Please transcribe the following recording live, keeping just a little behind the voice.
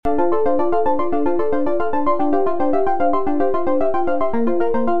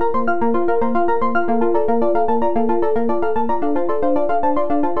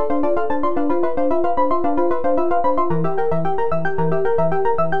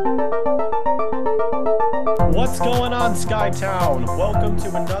What's going on, Skytown? Welcome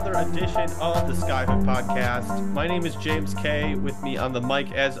to another edition of the Skyhook Podcast. My name is James K. With me on the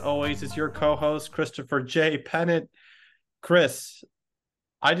mic, as always, is your co-host, Christopher J. Pennant. Chris,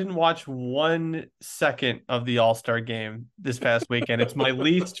 I didn't watch 1 second of the All-Star game this past weekend. It's my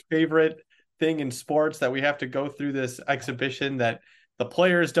least favorite thing in sports that we have to go through this exhibition that the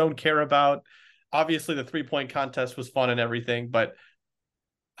players don't care about. Obviously, the three-point contest was fun and everything, but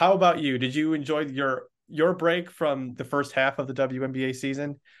how about you? Did you enjoy your break from the first half of the WNBA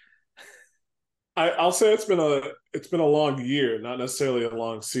season? I'll say it's been a long year, not necessarily a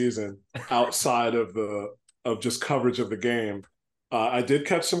long season outside of just coverage of the game. I did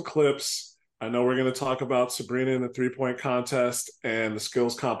catch some clips. I know we're going to talk about Sabrina in the 3-point contest and the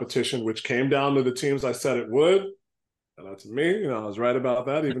skills competition, which came down to the teams I said it would. And that's me. I was right about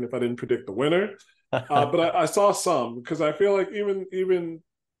that, even if I didn't predict the winner. But I saw some because I feel like even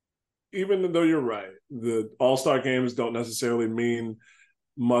though you're right, the All-Star games don't necessarily mean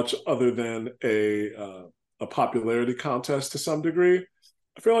much other than a popularity contest to some degree.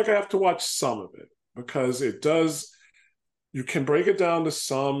 I feel like I have to watch some of it because it does. You can break it down to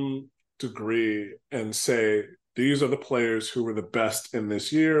some degree and say these are the players who were the best in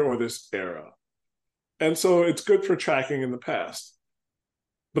this year or this era, and so it's good for tracking in the past.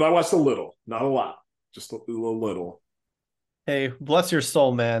 But I watched a little, not a lot, just a little. Hey, bless your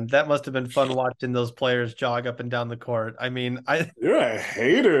soul, man. That must have been fun watching those players jog up and down the court. I mean, I You're a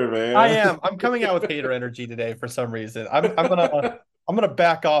hater, I man. am. I'm coming out with hater energy today for some reason. I'm gonna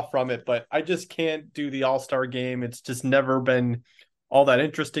back off from it, but I just can't do the All-Star game. It's just never been all that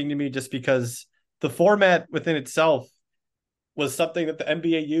interesting to me just because the format within itself was something that the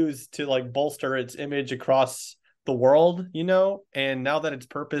NBA used to like bolster its image across the world, and now that its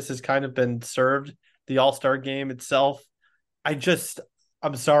purpose has kind of been served, the All-Star game itself, I just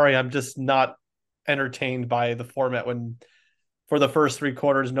I'm sorry, I'm just not entertained by the format when for the first three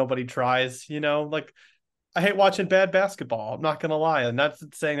quarters nobody tries, like I hate watching bad basketball. I'm not gonna lie. And that's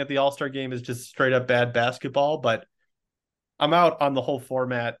saying that the All-Star game is just straight up bad basketball, but I'm out on the whole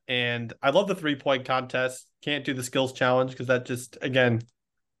format and I love the 3-point contest. Can't do the skills challenge because that just again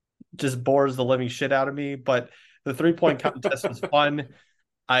just bores the living shit out of me. But the 3-point contest was fun.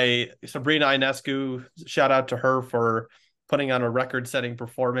 Sabrina Ionescu, shout out to her for putting on a record-setting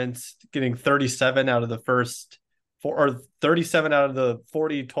performance, getting 37 out of the first four or 37 out of the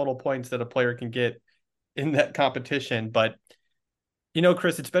 40 total points that a player can get in that competition. But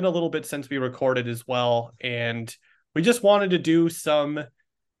Chris, it's been a little bit since we recorded as well, and we just wanted to do some,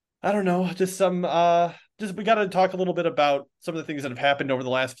 I don't know, just some just we got to talk a little bit about some of the things that have happened over the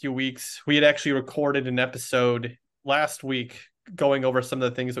last few weeks. We had actually recorded an episode last week going over some of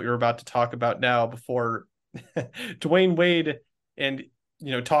the things that we were about to talk about now before Dwyane Wade and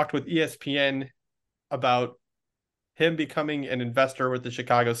talked with ESPN about him becoming an investor with the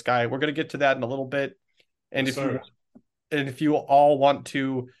Chicago Sky. We're going to get to that in a little bit. And Yes, if you sir. and if you all want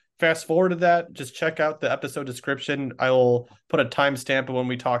to fast forward to that, just check out the episode description. I will put a timestamp of when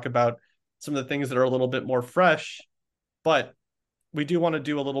we talk about some of the things that are a little bit more fresh. But we do want to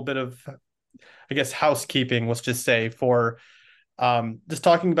do a little bit of, I guess, housekeeping, let's just say, for just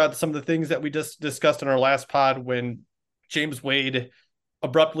talking about some of the things that we just discussed in our last pod when James Wade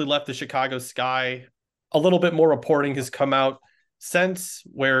abruptly left the Chicago Sky. A little bit more reporting has come out since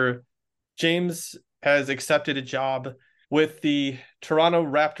where James has accepted a job with the Toronto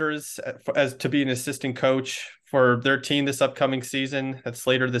Raptors as to be an assistant coach for their team this upcoming season. That's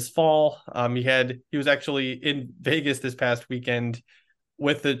later this fall. He was actually in Vegas this past weekend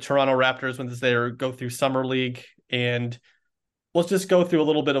with the Toronto Raptors when they go through summer league. And let's just go through a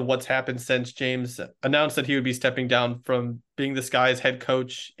little bit of what's happened since James announced that he would be stepping down from being this guy's head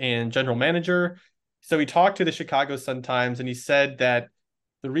coach and general manager. So he talked to the Chicago Sun-Times and he said that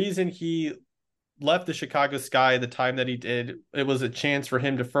the reason he left the Chicago Sky the time that he did, it was a chance for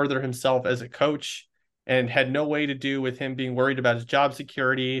him to further himself as a coach and had no way to do with him being worried about his job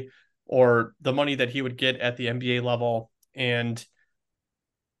security or the money that he would get at the NBA level. And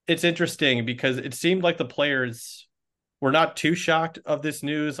it's interesting because it seemed like the players were not too shocked of this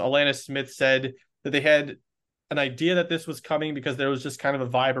news. Alana Smith said that they had an idea that this was coming because there was just kind of a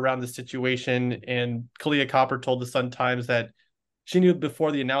vibe around the situation. And Kalia Copper told the Sun-Times that she knew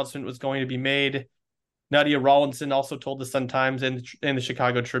before the announcement was going to be made. Nadia Rawlinson also told the Sun-Times and the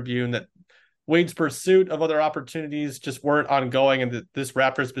Chicago Tribune that Wade's pursuit of other opportunities just weren't ongoing and that this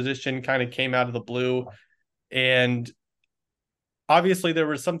Raptors position kind of came out of the blue. And obviously there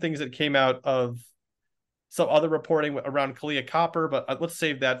were some things that came out of some other reporting around Kalia Copper, but let's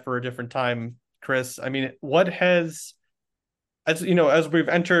save that for a different time, Chris. I mean, what has as you know, as we've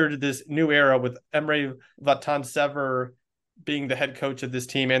entered this new era with Emre Vatansever being the head coach of this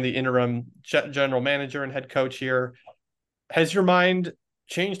team and the interim general manager and head coach here, has your mind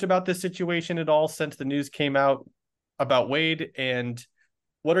changed about this situation at all since the news came out about Wade? And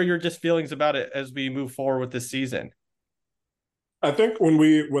what are your just feelings about it as we move forward with this season? I think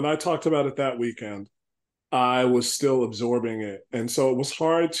when I talked about it that weekend, I was still absorbing it, and so it was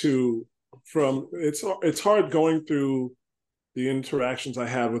hard to from it's hard going through the interactions I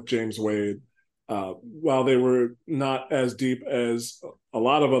had with James Wade. While they were not as deep as a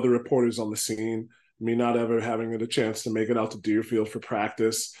lot of other reporters on the scene, me not ever having a chance to make it out to Deerfield for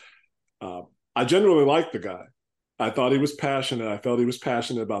practice, uh, I generally liked the guy. I thought he was passionate. I felt he was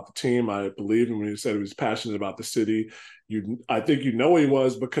passionate about the team. I believed him when he said he was passionate about the city. I think he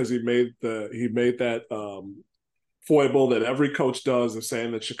was because he made that foible that every coach does of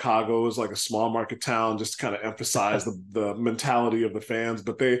saying that Chicago is like a small market town, just to kind of emphasize the mentality of the fans.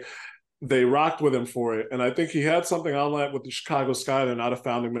 But they rocked with him for it. And I think he had something on that with the Chicago Sky. They're not a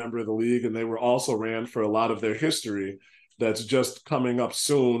founding member of the league, and they were also ran for a lot of their history that's just coming up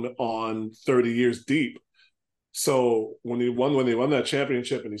soon on 30 years deep. So when they won that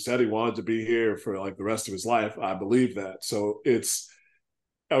championship and he said he wanted to be here for like the rest of his life, I believe that. So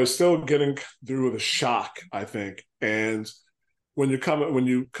I was still getting through the shock, I think. And when you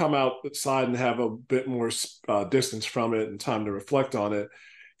come outside and have a bit more distance from it and time to reflect on it,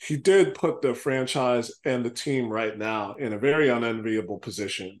 he did put the franchise and the team right now in a very unenviable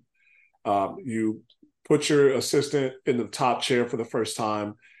position. You put your assistant in the top chair for the first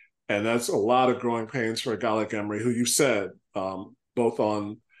time, and that's a lot of growing pains for a guy like Emery, who you said both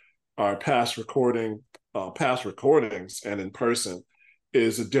on our past recordings and in person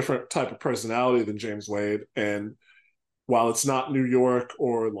is a different type of personality than James Wade. And while it's not New York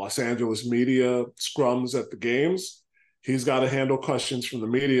or Los Angeles media scrums at the games, he's got to handle questions from the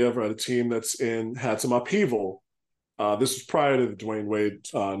media for a team that's had some upheaval. This was prior to the Dwyane Wade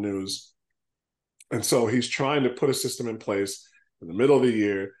news. And so he's trying to put a system in place in the middle of the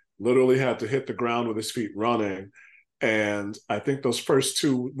year, literally had to hit the ground with his feet running. And I think those first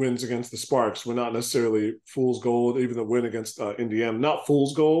two wins against the Sparks were not necessarily fool's gold, even the win against Indiana, not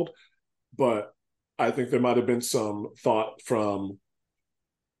fool's gold, but I think there might have been some thought from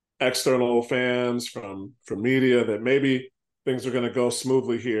external fans, from media, that maybe things are going to go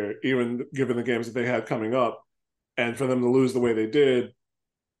smoothly here, even given the games that they had coming up. And for them to lose the way they did,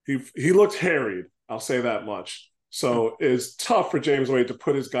 he looked harried. I'll say that much. So it's tough for James Wade to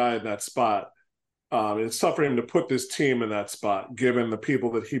put his guy in that spot. It's tough for him to put this team in that spot, given the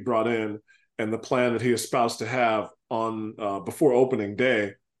people that he brought in and the plan that he espoused to have on before opening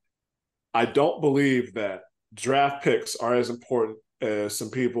day. I don't believe that draft picks are as important as some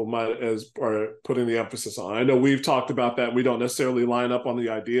people are putting the emphasis on. I know we've talked about that. We don't necessarily line up on the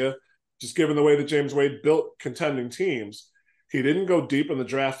idea, just given the way that James Wade built contending teams. He didn't go deep in the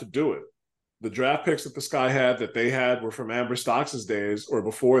draft to do it. The draft picks that the Sky had that they had were from Amber Stocks' days or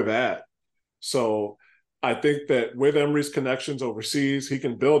before that. So I think that with Emery's connections overseas, he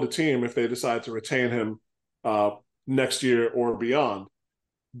can build a team if they decide to retain him next year or beyond.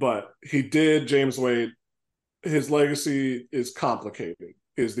 But James Wade, his legacy is complicated,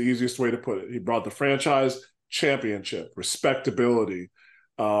 is the easiest way to put it. He brought the franchise championship, respectability,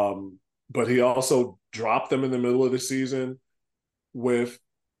 but he also dropped them in the middle of the season with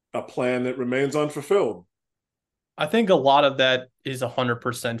a plan that remains unfulfilled. I think a lot of that is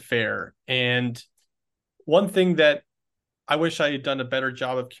 100% fair. And one thing that I wish I had done a better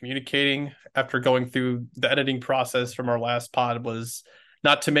job of communicating after going through the editing process from our last pod was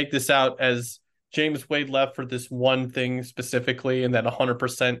not to make this out as James Wade left for this one thing specifically, and that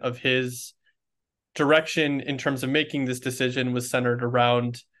 100% of his direction in terms of making this decision was centered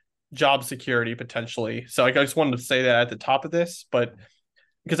around job security potentially. So I just wanted to say that at the top of this, but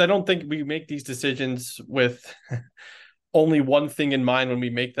because I don't think we make these decisions with only one thing in mind when we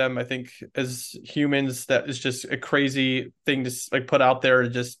make them. I think as humans, that is just a crazy thing to like put out there to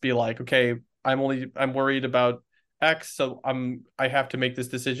just be like, okay, I'm worried about X, so I have to make this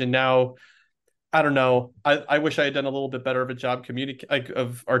decision now. I don't know. I wish I had done a little bit better of a job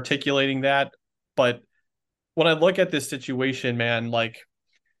of articulating that. But when I look at this situation, man, like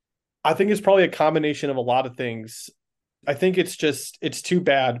I think it's probably a combination of a lot of things. I think it's too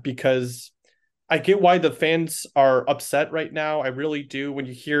bad because I get why the fans are upset right now. I really do. When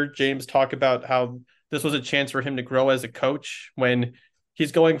you hear James talk about how this was a chance for him to grow as a coach, when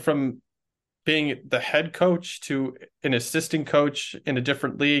he's going from being the head coach to an assistant coach in a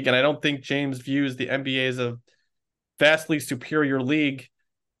different league. And I don't think James views the NBA as a vastly superior league,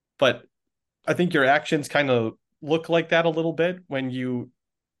 but I think your actions kind of look like that a little bit when you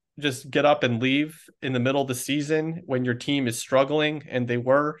just get up and leave in the middle of the season when your team is struggling, and they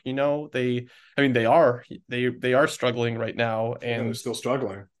were, I mean, they are struggling right now, Yeah, they're and still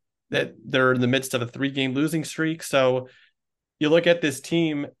struggling. that they're in the midst of a 3-game losing streak. So you look at this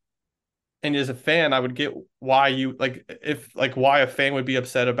team, and as a fan, I would get why you like if like why a fan would be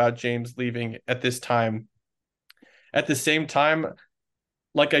upset about James leaving at this time. At the same time,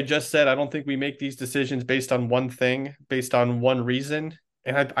 like I just said, I don't think we make these decisions based on one thing, based on one reason.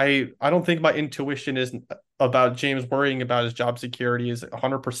 And I don't think my intuition is about James worrying about his job security is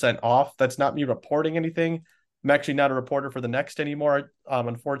 100% off. That's not me reporting anything. I'm actually not a reporter for the Next anymore,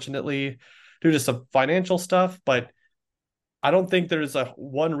 unfortunately, due to some financial stuff. But I don't think there's a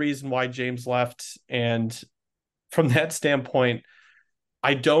one reason why James left. And from that standpoint,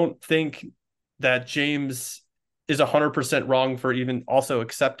 I don't think that James is 100% wrong for even also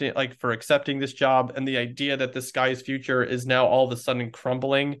accepting this job, and the idea that this guy's future is now all of a sudden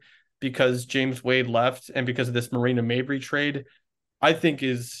crumbling because James Wade left and because of this Marina Mabrey trade, I think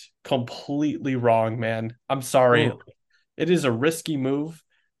is completely wrong, man. I'm sorry. Mm. It is a risky move,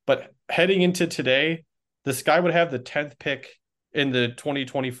 but heading into today, this guy would have the 10th pick in the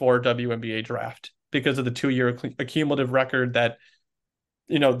 2024 WNBA draft because of the 2-year accumulative record that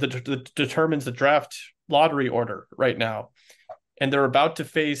determines the draft lottery order right now. And they're about to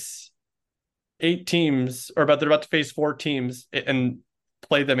face 8 teams, or they're about to face 4 teams and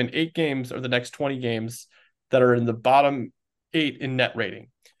play them in 8 games or the next 20 games that are in the bottom 8 in net rating.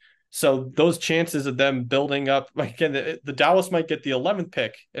 So those chances of them building up, again, the Dallas might get the 11th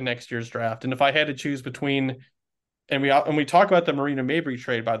pick in next year's draft. And if I had to choose between, and we talk about the Marina Mabrey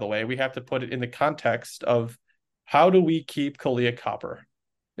trade, by the way, we have to put it in the context of how do we keep Kalia Copper?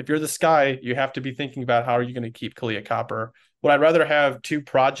 If you're the Sky, you have to be thinking about how are you going to keep Kalia Copper. Would I rather have 2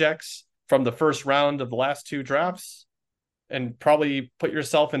 projects from the first round of the last 2 drafts and probably put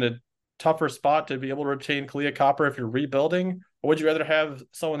yourself in a tougher spot to be able to retain Kalia Copper if you're rebuilding? Or would you rather have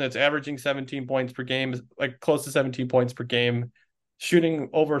someone that's averaging 17 points per game, like close to 17 points per game, shooting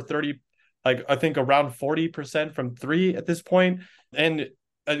over 30, like I think around 40% from 3 at this point, and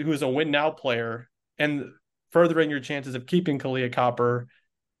who's a win now player, and furthering your chances of keeping Kalia Copper?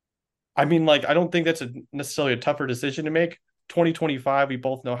 I mean, like, I don't think that's necessarily a tougher decision to make. 2025, we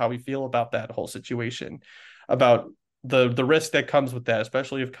both know how we feel about that whole situation, about the risk that comes with that,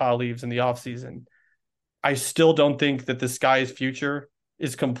 especially if Kyle leaves in the offseason. I still don't think that this guy's future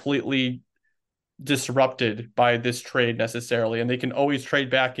is completely disrupted by this trade necessarily, and they can always trade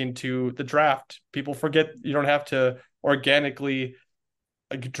back into the draft. People forget you don't have to organically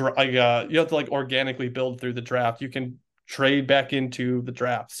you have to like organically build through the draft. You can trade back into the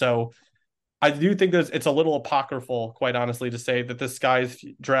draft. So I do think it's a little apocryphal, quite honestly, to say that this guy's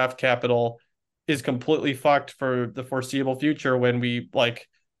draft capital is completely fucked for the foreseeable future when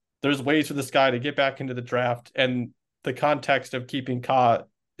there's ways for this guy to get back into the draft, and the context of keeping Ka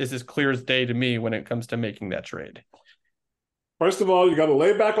is as clear as day to me when it comes to making that trade. First of all, you got to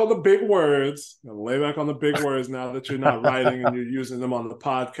lay back on the big words. You got to lay back on the big words now that you're not writing and you're using them on the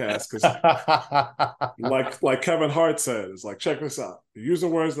podcast. Because, like Kevin Hart said, it's like, check this out. You're using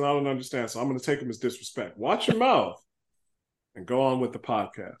words that I don't understand, so I'm going to take them as disrespect. Watch your mouth and go on with the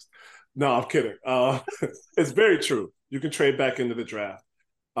podcast. No, I'm kidding. It's very true. You can trade back into the draft.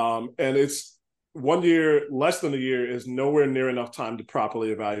 And it's 1 year, less than a year, is nowhere near enough time to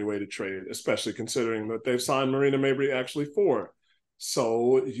properly evaluate a trade, especially considering that they've signed Marina Mabrey actually for.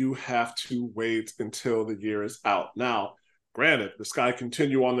 So you have to wait until the year is out. Now, granted, the Sky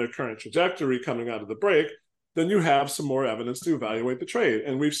continue on their current trajectory coming out of the break, then you have some more evidence to evaluate the trade.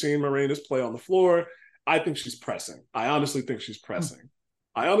 And we've seen Marina's play on the floor. I think she's pressing. I honestly think she's pressing.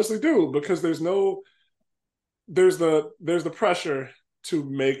 I honestly do, because there's the pressure to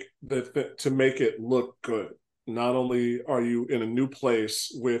make it look good. Not only are you in a new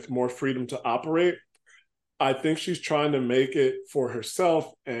place with more freedom to operate, I think she's trying to make it for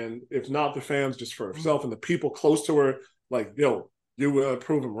herself, and if not the fans, just for herself and the people close to her. Like, yo, you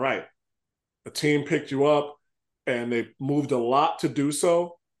prove them right. A team picked you up, and they moved a lot to do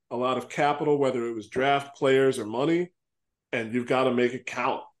so, a lot of capital, whether it was draft players or money, and you've got to make it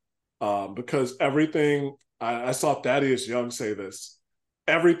count. Because everything, I saw Thaddeus Young say this,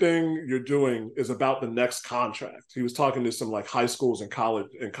 everything you're doing is about the next contract. He was talking to some like high schools and college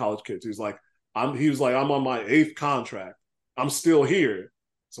kids. I'm on my 8th contract. I'm still here.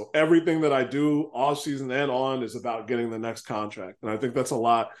 So everything that I do all season and on is about getting the next contract. And I think that's a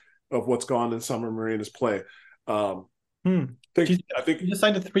lot of what's gone in Summer Marina's play. I think you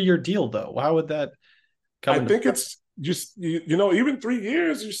signed a 3-year deal though. How would that come? I think it's even 3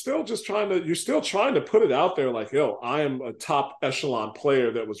 years, you're still trying to put it out there like, yo, I am a top echelon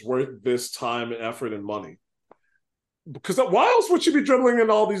player that was worth this time and effort and money. Because why else would you be dribbling in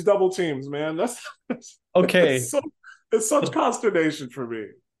all these double teams, man? That's Okay, it's such consternation for me.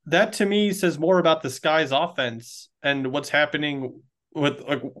 that to me says more about the Sky's offense and what's happening with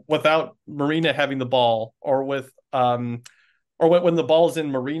like without Marina having the ball or when the ball's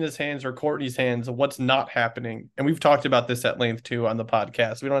in Marina's hands or Courtney's hands, what's not happening. And we've talked about this at length too on the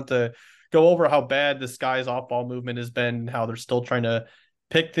podcast. We don't have to go over how bad the Sky's off ball movement has been, how they're still trying to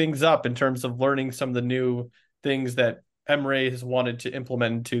pick things up in terms of learning some of the new things that Emre has wanted to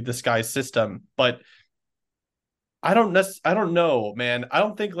implement into the Sky system. But I don't know, man. I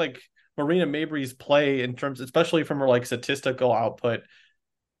don't think like Marina Mabry's play in terms, especially from her like statistical output,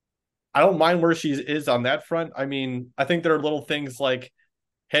 I don't mind where she is on that front. I mean, I think there are little things like,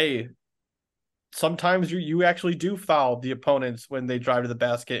 hey, sometimes you actually do foul the opponents when they drive to the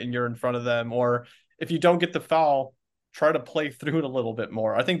basket and you're in front of them, or if you don't get the foul, try to play through it a little bit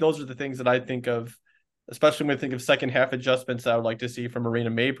more. I think those are the things that I think of, especially when I think of second half adjustments that I would like to see from Marina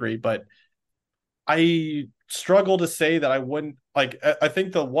Mabry. But I struggle to say that I wouldn't like. I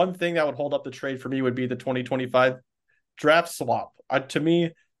think the one thing that would hold up the trade for me would be the 2025 draft swap. To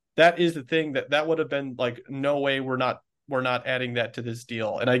me, that is the thing that would have been like, no way, we're not adding that to this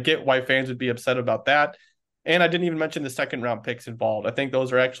deal. And I get why fans would be upset about that. And I didn't even mention the second round picks involved. I think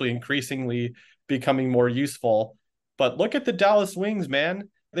those are actually increasingly becoming more useful. But look at the Dallas Wings, man.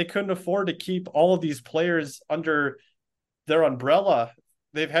 They couldn't afford to keep all of these players under their umbrella.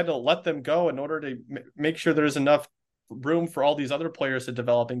 They've had to let them go in order to make sure there's enough room for all these other players to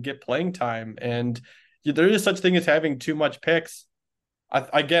develop and get playing time. And there is such thing as having too much picks.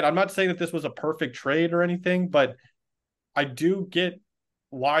 Again, I'm not saying that this was a perfect trade or anything, but I do get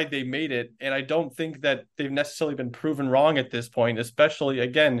why they made it. And I don't think that they've necessarily been proven wrong at this point, especially,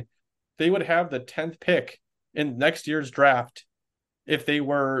 again, they would have the 10th pick in next year's draft if they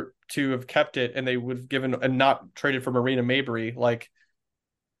were to have kept it and they would have given and not traded for Marina Mabry. Like,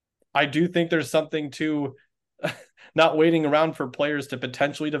 I do think there's something to not waiting around for players to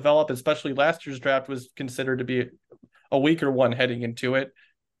potentially develop, especially last year's draft was considered to be a weaker one heading into it.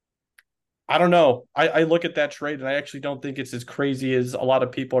 I don't know. I look at that trade and I actually don't think it's as crazy as a lot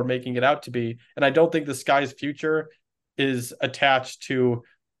of people are making it out to be. And I don't think the Sky's future is attached to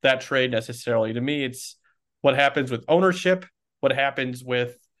that trade necessarily. To me, it's what happens with ownership, what happens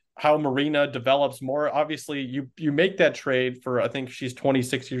with how Marina develops more. Obviously, you make that trade for, I think she's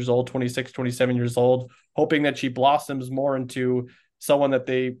 26 years old, 26, 27 years old, hoping that she blossoms more into someone that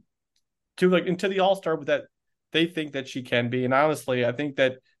they to like into the all-star that they think that she can be. And honestly, I think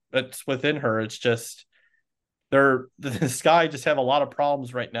that that's within her. It's just the Sky just have a lot of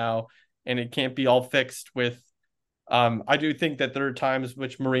problems right now, and it can't be all fixed with. I do think that there are times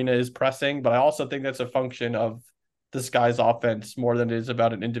which Marina is pressing, but I also think that's a function of the Sky's offense more than it is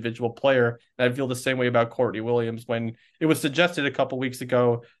about an individual player. And I feel the same way about Courtney Williams when it was suggested a couple weeks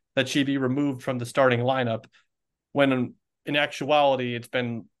ago that she be removed from the starting lineup. When in actuality, it's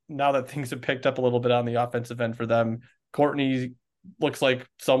been now that things have picked up a little bit on the offensive end for them. Courtney looks like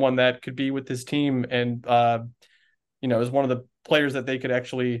someone that could be with this team and is one of the players that they could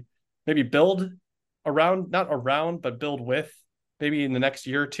actually maybe build around, not around, but build with maybe in the next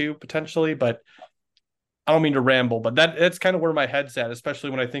year or two potentially. But I don't mean to ramble, but that's kind of where my head's at,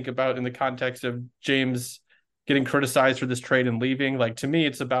 especially when I think about in the context of James getting criticized for this trade and leaving. Like, to me,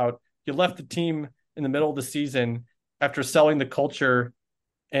 it's about you left the team in the middle of the season after selling the culture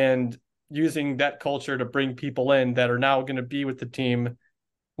and using that culture to bring people in that are now going to be with the team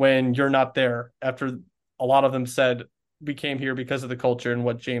when you're not there, after a lot of them said we came here because of the culture and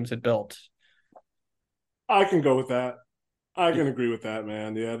what James had built. I can go with that. I can agree with that,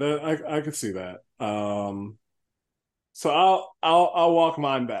 man. Yeah, I could see that. So I'll walk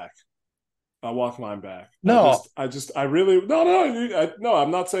mine back. I'll walk mine back. No, I really no.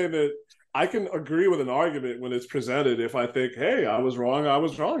 I'm not saying that. I can agree with an argument when it's presented if I think, hey, I was wrong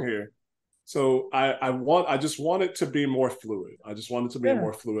here. So I just want it to be more fluid. I just want it to be a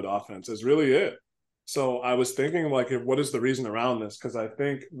more fluid offense. Is really it. So I was thinking, like, what is the reason around this? Because I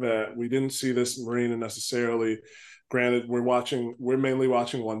think that we didn't see this Marina necessarily. Granted, we're mainly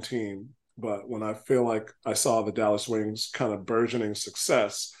watching one team, but when I feel like I saw the Dallas Wings kind of burgeoning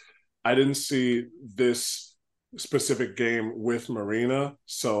success, I didn't see this specific game with Marina.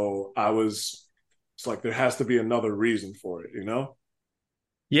 So it's like there has to be another reason for it, you know?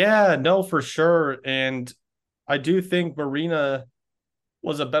 yeah, no, for sure. And I do think Marina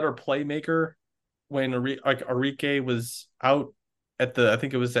was a better playmaker when Enrique was out I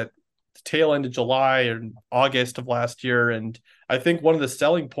think it was at tail end of July and August of last year. And I think one of the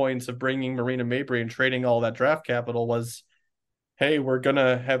selling points of bringing Marina Mabrey and trading all that draft capital was, hey, we're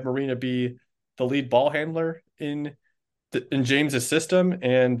gonna have Marina be the lead ball handler in James's system,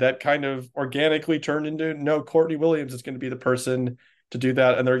 and that kind of organically turned into no, Courtney Williams is going to be the person to do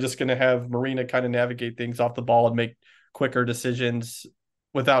that, and they're just going to have Marina kind of navigate things off the ball and make quicker decisions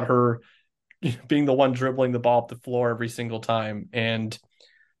without her being the one dribbling the ball up the floor every single time. And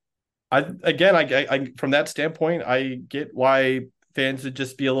I from that standpoint, I get why fans would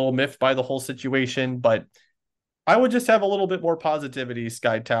just be a little miffed by the whole situation, but I would just have a little bit more positivity,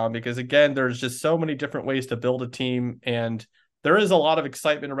 Skytown, because again, there's just so many different ways to build a team, and there is a lot of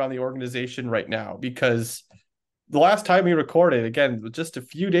excitement around the organization right now. Because the last time we recorded, again, just a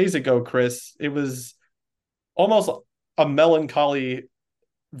few days ago, Chris, it was almost a melancholy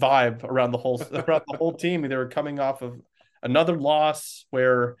vibe around the whole team. They were coming off of another loss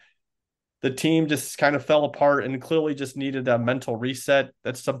where the team just kind of fell apart and clearly just needed a mental reset.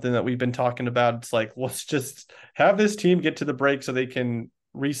 That's something that we've been talking about. It's like, let's just have this team get to the break so they can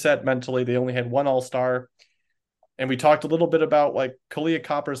reset mentally. They only had one all-star. And we talked a little bit about like Kalia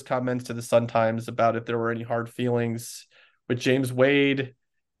Copper's comments to the Sun Times about if there were any hard feelings with James Wade.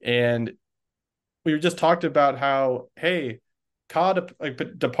 And we just talked about how, hey, Cod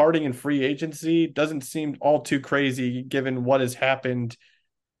departing in free agency doesn't seem all too crazy given what has happened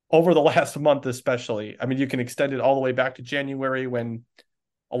over the last month, especially. I mean, you can extend it all the way back to January when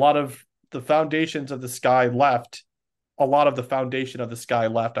a lot of the foundations of the sky left. A lot of the foundation of the sky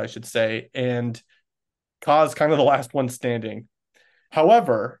left, I should say, and Ka's kind of the last one standing.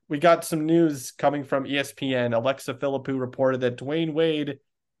 However, we got some news coming from ESPN. Alexa Philippou reported that Dwyane Wade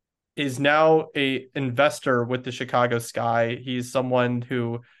is now a investor with the Chicago Sky. He's someone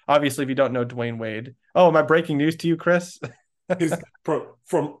who, obviously, if you don't know Dwyane Wade, oh, am I breaking news to you, Chris?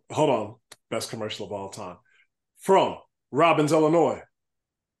 From hold on, best commercial of all time. From Robbins, Illinois,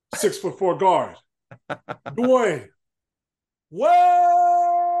 6'4" guard, Dwyane. What?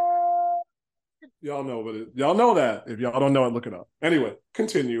 Y'all know what y'all know that. If y'all don't know it, look it up. Anyway,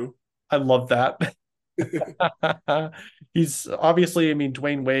 continue. I love that. He's obviously, I mean,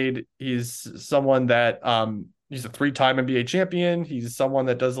 Dwyane Wade, he's someone that he's a three-time NBA champion. He's someone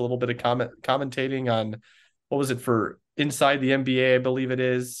that does a little bit of commentating on what was it for Inside the NBA, I believe it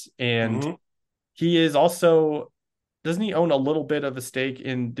is. And he is also, doesn't he own a little bit of a stake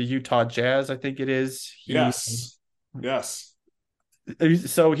in the Utah Jazz? I think it is. Yes.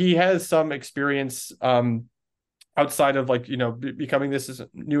 So he has some experience outside of like, becoming this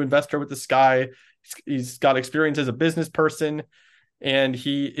new investor with the Sky. He's got experience as a business person, and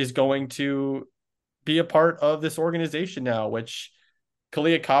he is going to be a part of this organization now, which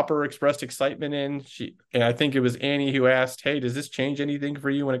Kalia Copper expressed excitement in. And I think it was Annie who asked, hey, does this change anything for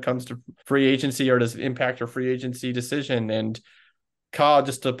you when it comes to free agency, or does it impact your free agency decision? And Ka,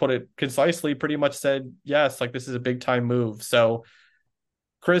 just to put it concisely, pretty much said, yes, like this is a big time move. So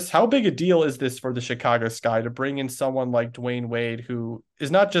Chris, how big a deal is this for the Chicago Sky to bring in someone like Dwyane Wade, who is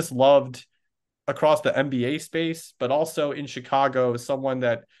not just loved across the NBA space, but also in Chicago, someone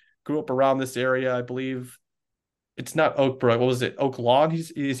that grew up around this area? I believe it's not Oak Brook. What was it? Oak Lawn?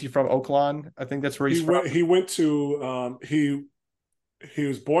 Is he from Oak Lawn? I think that's where he's from. He went to he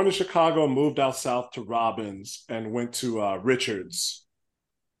was born in Chicago, moved out south to Robbins, and went to Richards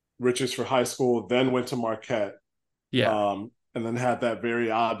for high school, then went to Marquette. Yeah. And then had that very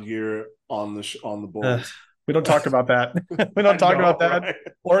odd year on the Bulls. We don't talk about that. We don't talk about that.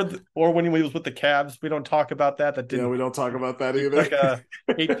 Right? Or when he was with the Cavs, we don't talk about that. That didn't. Yeah, we don't talk about that either. Like a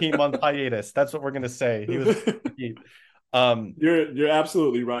 18-month hiatus. That's what we're gonna say. He was. You're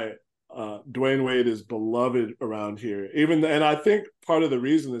absolutely right. Dwyane Wade is beloved around here. And I think part of the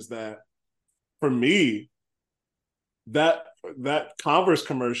reason is that for me, that Converse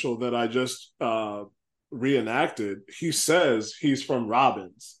commercial that I just reenacted, he says he's from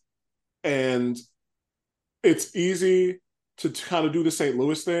Robbins, and it's easy to kind of do the St.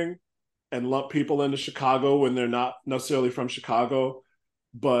 Louis thing and lump people into Chicago when they're not necessarily from Chicago.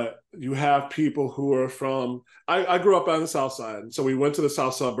 But you have people who are from, I grew up on the South Side. So we went to the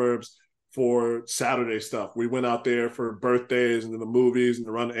South suburbs for Saturday stuff. We went out there for birthdays and the movies and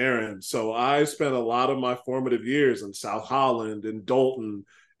to run errands. So I spent a lot of my formative years in South Holland and Dalton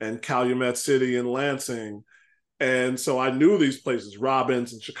and Calumet City and Lansing. And so I knew these places,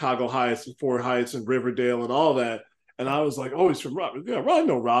 Robbins and Chicago Heights and Fort Heights and Riverdale and all that. And I was like, oh, he's from Robbins. Yeah, I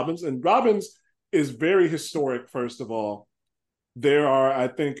know Robbins. And Robbins is very historic, first of all. There are, I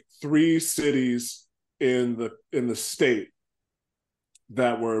think, 3 cities in the state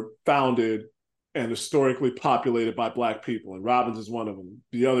that were founded and historically populated by Black people. And Robbins is one of them.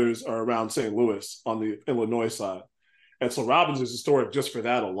 The others are around St. Louis on the Illinois side. And so Robbins is historic just for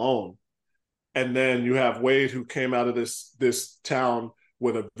that alone. And then you have Wade, who came out of this town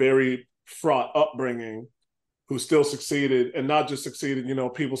with a very fraught upbringing, who still succeeded, and not just succeeded.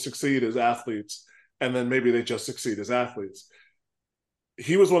 People succeed as athletes, and then maybe they just succeed as athletes.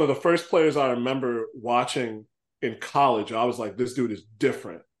 He was one of the first players I remember watching in college. I was like, this dude is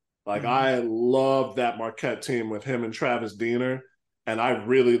different. Like, I loved that Marquette team with him and Travis Diener. And I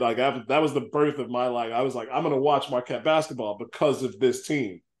really that was the birth of my life. I was like, I'm going to watch Marquette basketball because of this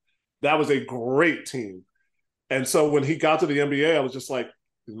team. That was a great team. And so when he got to the NBA, I was just like,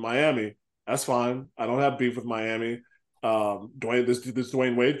 Miami, that's fine. I don't have beef with Miami. This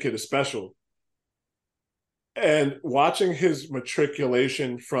Dwyane Wade kid is special. And watching his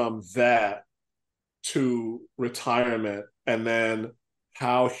matriculation from that to retirement, and then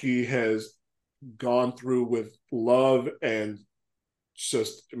how he has gone through with love and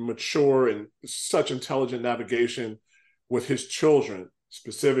just mature and such intelligent navigation with his children,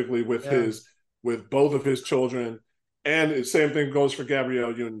 specifically with both of his children. And the same thing goes for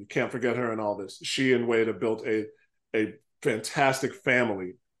Gabrielle Union. You can't forget her and all this. She and Wade have built a fantastic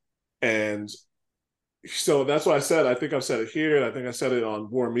family. And so that's what I said. I think I've said it here, and I think I said it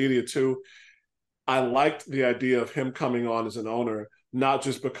on War Media too. I liked the idea of him coming on as an owner, not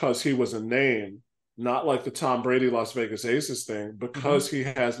just because he was a name, not like the Tom Brady Las Vegas Aces thing, because he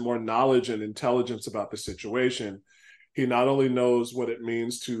has more knowledge and intelligence about the situation. He not only knows what it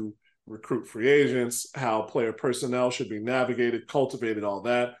means to recruit free agents, how player personnel should be navigated, cultivated, all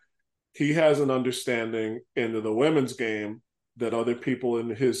that. He has an understanding into the women's game that other people in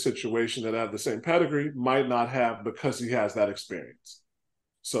his situation that have the same pedigree might not have, because he has that experience.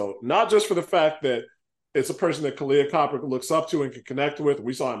 So not just for the fact that it's a person that Kalia Copper looks up to and can connect with.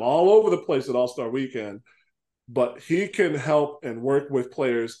 We saw him all over the place at All-Star Weekend, but he can help and work with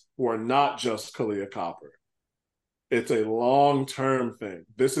players who are not just Kalia Copper. It's a long-term thing.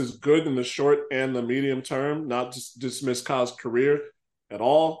 This is good in the short and the medium term, not just dismiss Kyle's career at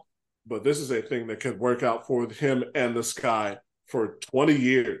all, but this is a thing that could work out for him and the Sky for 20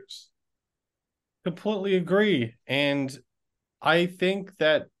 years. Completely agree. And I think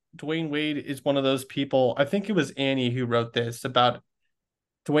that Dwyane Wade is one of those people. I think it was Annie who wrote this about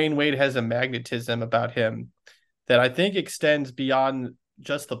Dwyane Wade has a magnetism about him that I think extends beyond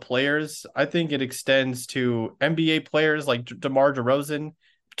just the players. I think it extends to NBA players like DeMar DeRozan.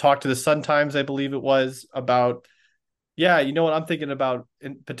 Talked to the Sun Times, I believe it was, about, yeah, you know what, I'm thinking about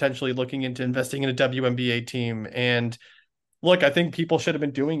potentially looking into investing in a WNBA team. And look, I think people should have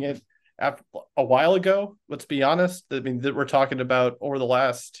been doing it a while ago. Let's be honest. I mean, that we're talking about over the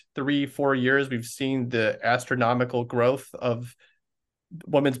last 3-4 years, we've seen the astronomical growth of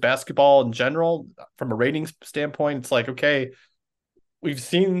women's basketball in general from a ratings standpoint. It's like, okay, we've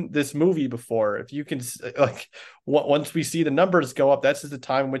seen this movie before. If you can, like, once we see the numbers go up, that's the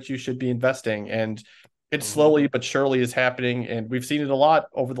time in which you should be investing. And it slowly but surely is happening. And we've seen it a lot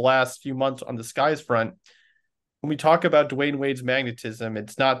over the last few months on the Skies front. When we talk about Dwyane Wade's magnetism,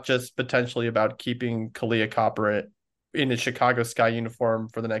 it's not just potentially about keeping Kalia Copper in a Chicago Sky uniform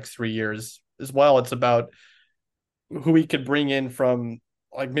for the next 3 years as well. It's about who we could bring in from,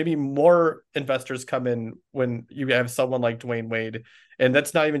 like, maybe more investors come in when you have someone like Dwyane Wade. And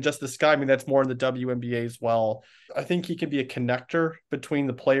that's not even just the Sky. I mean, that's more in the WNBA as well. I think he can be a connector between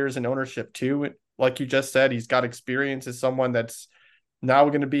the players and ownership too. Like you just said, he's got experience as someone that's now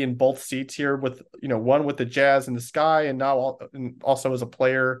going to be in both seats here with, one with the Jazz and the Sky, and now also as a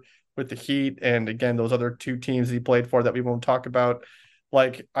player with the Heat. And again, those other two teams he played for that we won't talk about.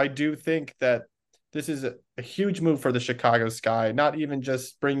 Like, I do think that this is a huge move for the Chicago Sky, not even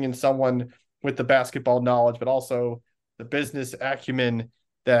just bringing in someone with the basketball knowledge, but also the business acumen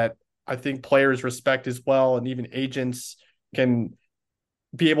that I think players respect as well. And even agents can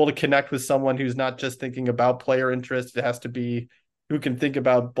be able to connect with someone who's not just thinking about player interest. It has to be who can think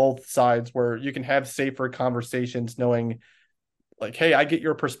about both sides, where you can have safer conversations knowing, like, hey, I get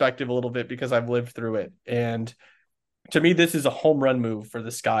your perspective a little bit because I've lived through it. And to me, this is a home run move for the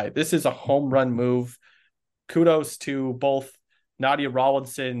Sky. This is a home run move. Kudos to both Nadia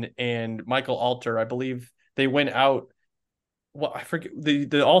Rawlinson and Michael Alter. I believe they went out. Well, I forget,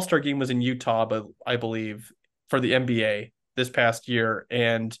 the All-Star game was in Utah, but I believe for the NBA this past year.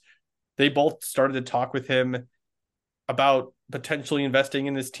 And they both started to talk with him about potentially investing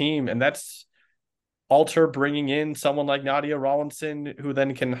in this team. And that's Alter bringing in someone like Nadia Rawlinson, who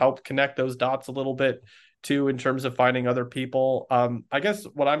then can help connect those dots a little bit too, in terms of finding other people. I guess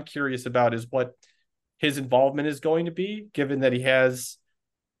what I'm curious about is what his involvement is going to be, given that he has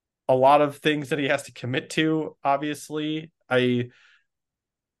a lot of things that he has to commit to, obviously. I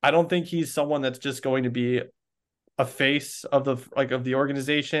don't think he's someone that's just going to be a face of the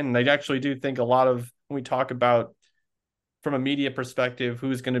organization. And I actually do think a lot of when we talk about from a media perspective,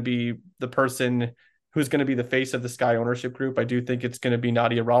 who's going to be the person who's going to be the face of the Sky ownership group. I do think it's going to be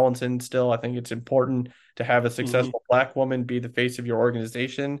Nadia Rawlinson still. I think it's important to have a Mm-hmm. successful Black woman be the face of your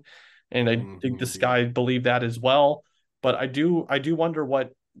organization. And I think the Mm-hmm. Sky believe that as well. But I do wonder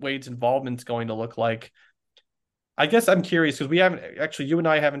what Wade's involvement's going to look like. I guess I'm curious because we haven't actually, you and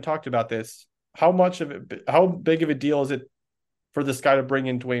I haven't talked about this. How big of a deal is it for this guy to bring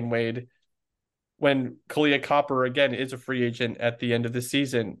in Dwyane Wade when Kalia Copper again is a free agent at the end of the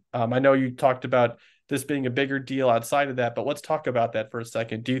season? I know you talked about this being a bigger deal outside of that, but let's talk about that for a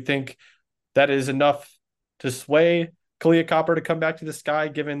second. Do you think that is enough to sway Kalia Copper to come back to the Sky,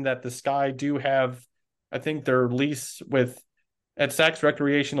 given that the Sky do have, I think their lease with at Saks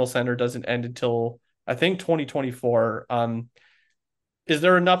Recreational Center doesn't end until I think 2024. Is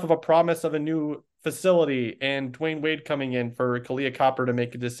there enough of a promise of a new facility and Dwyane Wade coming in for Kalia Copper to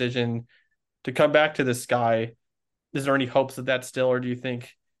make a decision to come back to the Sky? Is there any hopes of that still, or do you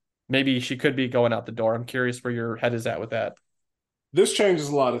think maybe she could be going out the door? I'm curious where your head is at with that. This changes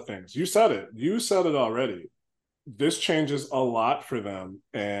a lot of things. You said it. You said it already. This changes a lot for them,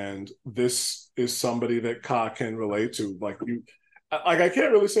 and this is somebody that Ka can relate to. Like I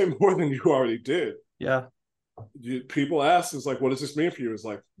can't really say more than you already did. Yeah. People ask, "Is like, what does this mean for you?" It's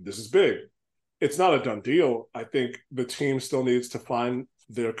like, this is big. It's not a done deal. I think the team still needs to find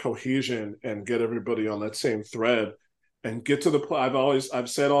their cohesion and get everybody on that same thread and get to the play. I've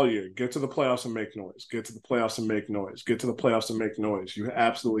said all year, get to the playoffs and make noise. Get to the playoffs and make noise. Get to the playoffs and make noise. You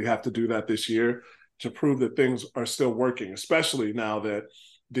absolutely have to do that this year to prove that things are still working, especially now that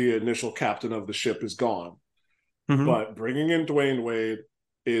the initial captain of the ship is gone. Mm-hmm. But bringing in Dwyane Wade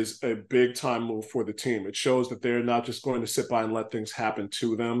is a big time move for the team. It shows that they're not just going to sit by and let things happen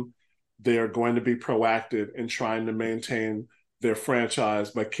to them. They are going to be proactive in trying to maintain their franchise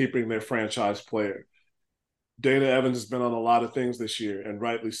by keeping their franchise player. Dana Evans has been on a lot of things this year, and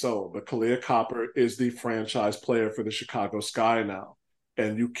rightly so. But Kalia Copper is the franchise player for the Chicago Sky now.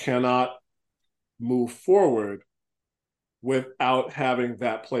 And you cannot move forward without having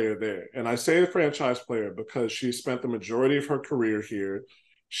that player there. And I say the franchise player because she spent the majority of her career here.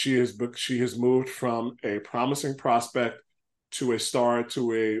 She has moved from a promising prospect to a star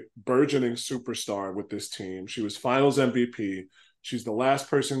to a burgeoning superstar with this team. She was Finals MVP. She's the last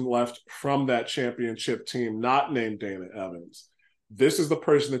person left from that championship team not named Dana Evans. This is the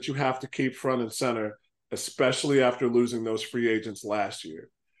person that you have to keep front and center, especially after losing those free agents last year.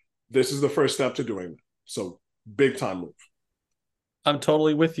 This is the first step to doing that. So big time move. I'm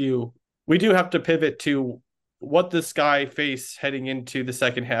totally with you. We do have to pivot to what the Sky face heading into the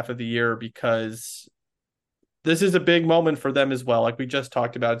second half of the year because this is a big moment for them as well. Like we just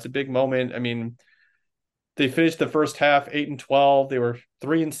talked about, it's a big moment. I mean, they finished the first half 8-12. They were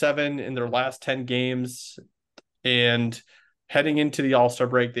 3-7 in their last 10 games. And heading into the All-Star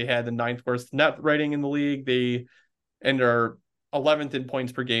break, they had the ninth worst net rating in the league. They and are 11th in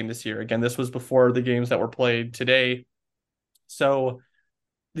points per game this year. Again, this was before the games that were played today. So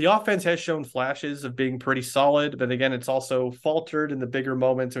the offense has shown flashes of being pretty solid, but again, it's also faltered in the bigger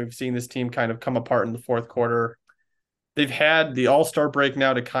moments. And we've seen this team kind of come apart in the fourth quarter. They've had the All-Star break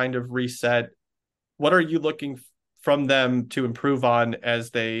now to kind of reset. What are you looking from them to improve on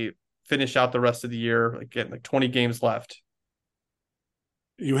as they finish out the rest of the year? Again, like 20 games left.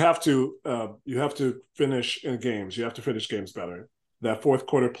 You have to finish in games. You have to finish games better. That fourth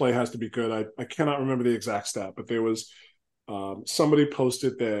quarter play has to be good. I cannot remember the exact stat, but there was somebody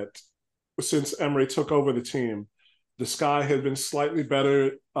posted that since Emery took over the team, the Sky had been slightly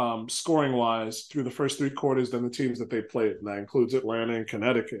better scoring wise through the first three quarters than the teams that they played. And that includes Atlanta and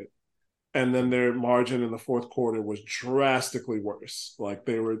Connecticut. And then their margin in the fourth quarter was drastically worse. Like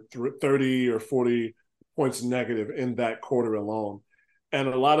they were 30 or 40 points negative in that quarter alone. And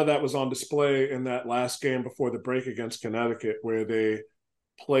a lot of that was on display in that last game before the break against Connecticut, where they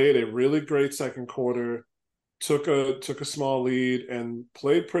played a really great second quarter, took a small lead, and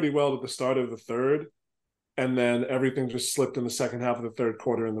played pretty well at the start of the third. And then everything just slipped in the second half of the third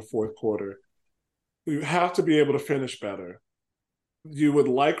quarter and the fourth quarter. You have to be able to finish better. You would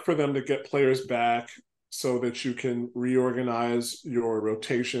like for them to get players back so that you can reorganize your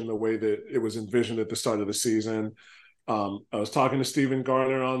rotation the way that it was envisioned at the start of the season. I was talking to Stephen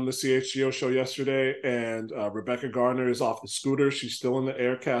Garner on the CHGO show yesterday, and Rebecca Garner is off the scooter. She's still in the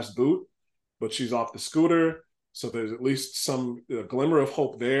Aircast boot, but she's off the scooter. So there's at least some glimmer of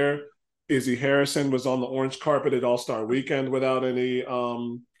hope there. Izzy Harrison was on the orange carpet at All-Star Weekend without any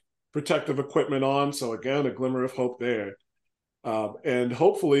protective equipment on. So again, a glimmer of hope there. And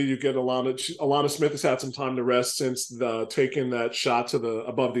hopefully you get Alana Smith has had some time to rest since taking that shot to the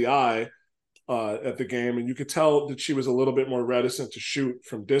above the eye at the game, and you could tell that she was a little bit more reticent to shoot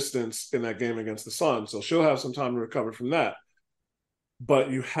from distance in that game against the Sun. So she'll have some time to recover from that.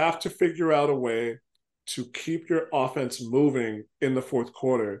 But you have to figure out a way to keep your offense moving in the fourth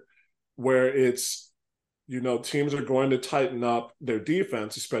quarter, where it's, teams are going to tighten up their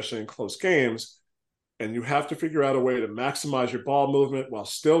defense, especially in close games. And you have to figure out a way to maximize your ball movement while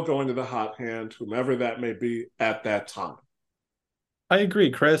still going to the hot hand, whomever that may be at that time. I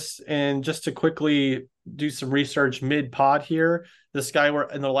agree, Chris. And just to quickly do some research mid pod here, this guy were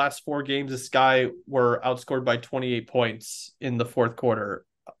in the last 4 games, this guy were outscored by 28 points in the fourth quarter.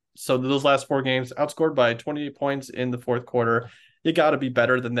 So those last 4 games, outscored by 28 points in the fourth quarter. You got to be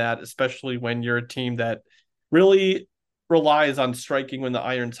better than that, especially when you're a team that really relies on striking when the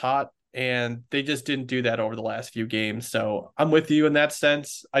iron's hot. And they just didn't do that over the last few games. So I'm with you in that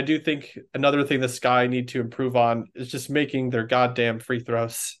sense. I do think another thing the Sky need to improve on is just making their goddamn free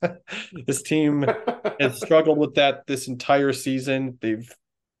throws. This team has struggled with that this entire season.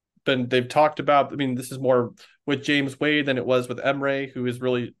 They've talked about, I mean, this is more with James Wade than it was with Emre, who has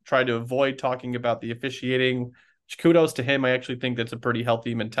really tried to avoid talking about the officiating. Kudos to him. I actually think that's a pretty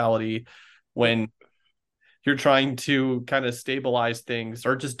healthy mentality when you're trying to kind of stabilize things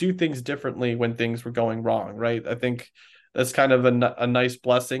or just do things differently when things were going wrong, right? I think that's kind of a nice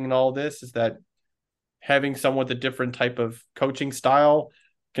blessing in all this, is that having someone with a different type of coaching style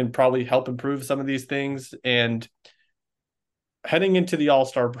can probably help improve some of these things. And heading into the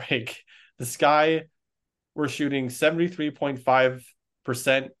All-Star break, the Sky were shooting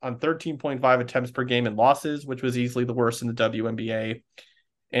 73.5% on 13.5 attempts per game in losses, which was easily the worst in the WNBA.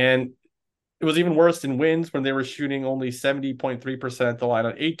 And it was even worse in wins when they were shooting only 70.3% at the line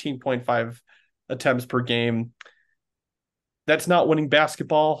on 18.5 attempts per game. That's not winning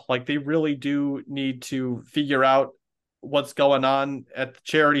basketball. Like, they really do need to figure out what's going on at the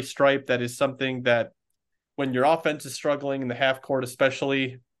charity stripe. That is something that when your offense is struggling in the half court,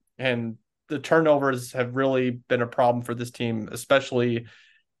 especially, and the turnovers have really been a problem for this team, especially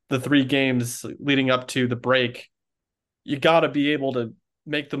the 3 games leading up to the break. You got to be able to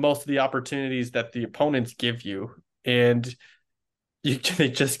make the most of the opportunities that the opponents give you. And they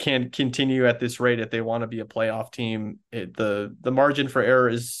just can't continue at this rate if they want to be a playoff team. The margin for error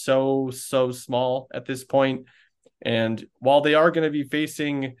is so small at this point. And while they are going to be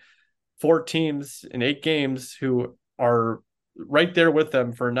facing 4 teams in 8 games who are right there with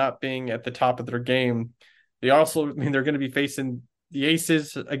them for not being at the top of their game, they also, I mean, they're going to be facing the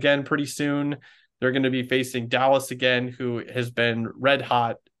Aces again pretty soon. They're going to be facing Dallas again, who has been red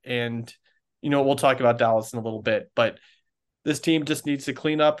hot. And, we'll talk about Dallas in a little bit, but this team just needs to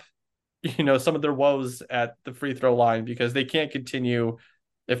clean up, some of their woes at the free throw line, because they can't continue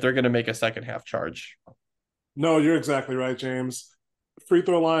if they're going to make a second half charge. No, you're exactly right, James. Free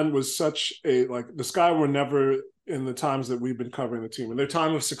throw line was such the Sky were never, in the times that we've been covering the team, in their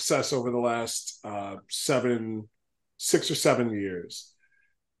time of success over the last 6 or 7 years,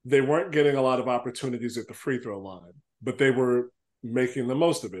 they weren't getting a lot of opportunities at the free throw line, but they were making the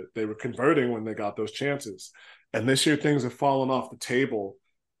most of it. They were converting when they got those chances. And this year, things have fallen off the table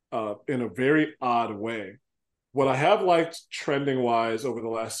in a very odd way. What I have liked trending-wise over the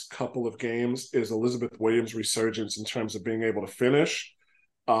last couple of games is Elizabeth Williams' resurgence in terms of being able to finish.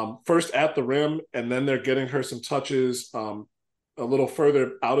 First at the rim, and then they're getting her some touches a little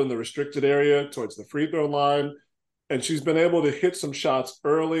further out in the restricted area towards the free throw line. And she's been able to hit some shots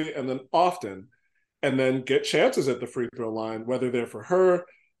early and then often, and then get chances at the free throw line, whether they're for her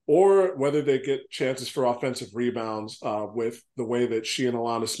or whether they get chances for offensive rebounds with the way that she and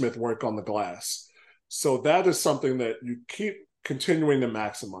Alana Smith work on the glass. So that is something that you keep continuing to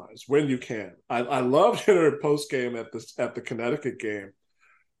maximize when you can. I loved in her post game at the Connecticut game,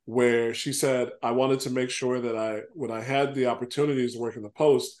 where she said, I wanted to make sure that when I had the opportunities to work in the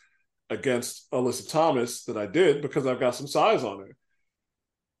post against Alyssa Thomas, that I did, because I've got some size on her.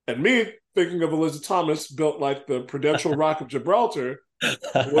 And me thinking of Alyssa Thomas, built like the Prudential Rock of Gibraltar,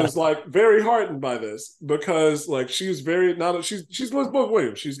 was like very heartened by this, because like she's very, now that she's Elizabeth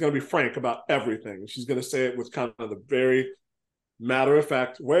Williams, she's going to be frank about everything. She's going to say it with kind of the very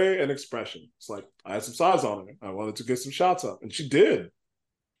matter-of-fact way and expression. It's like, I had some size on her. I wanted to get some shots up, and she did.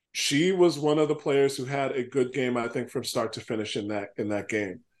 She was one of the players who had a good game, I think, from start to finish in that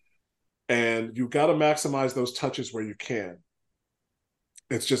game. And you got to maximize those touches where you can.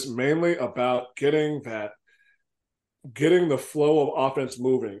 It's just mainly about getting the flow of offense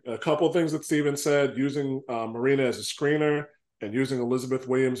moving. A couple of things that Steven said, using Marina as a screener and using Elizabeth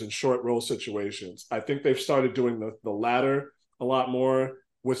Williams in short role situations. I think they've started doing the latter a lot more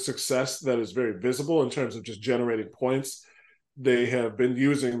with success that is very visible in terms of just generating points. They have been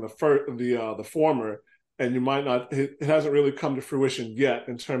using the former, and you might not. It hasn't really come to fruition yet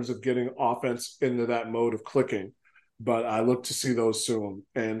in terms of getting offense into that mode of clicking. But I look to see those soon,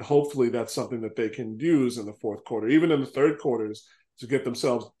 and hopefully that's something that they can use in the fourth quarter, even in the third quarters, to get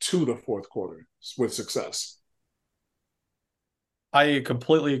themselves to the fourth quarter with success. I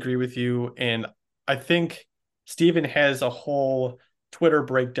completely agree with you. And I think Steven has a whole Twitter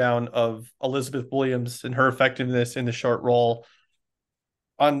breakdown of Elizabeth Williams and her effectiveness in the short roll.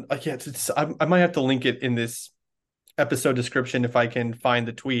 On yeah, I might have to link it in this episode description if I can find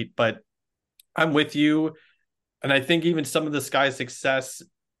the tweet, but I'm with you. And I think even some of the Sky's success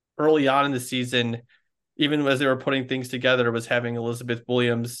early on in the season, even as they were putting things together, was having Elizabeth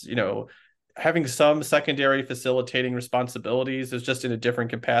Williams, having some secondary facilitating responsibilities. It was just in a different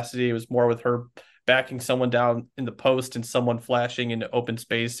capacity. It was more with her backing someone down in the post and someone flashing into open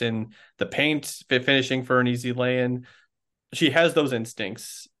space in the paint, finishing for an easy lay-in. She has those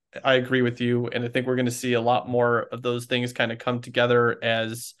instincts. I agree with you. And I think we're going to see a lot more of those things kind of come together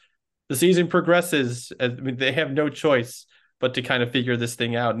as the season progresses. I mean, they have no choice but to kind of figure this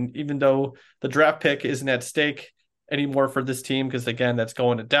thing out. And even though the draft pick isn't at stake anymore for this team, because again, that's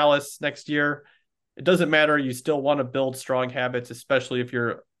going to Dallas next year, it doesn't matter. You still want to build strong habits, especially if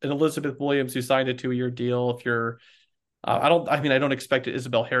you're an Elizabeth Williams who signed a 2-year deal. If you're, I don't expect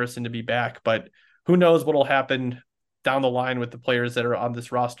Isabel Harrison to be back, but who knows what'll happen down the line with the players that are on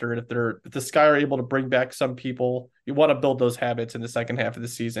this roster. And if the Sky are able to bring back some people, you want to build those habits in the second half of the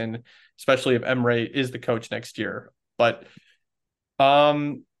season, especially if Emre is the coach next year. But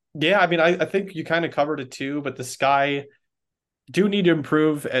yeah, I mean, I think you kind of covered it too, but the Sky do need to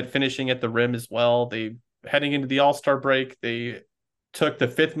improve at finishing at the rim as well. They heading into the All-Star break, they took the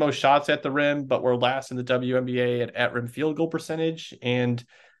fifth most shots at the rim, but were last in the WNBA at rim field goal percentage. And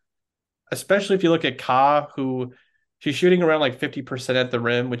especially if you look at Ka, who she's shooting around like 50% at the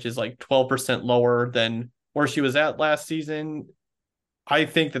rim, which is like 12% lower than where she was at last season. I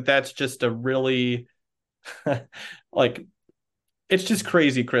think that that's just a really like it's just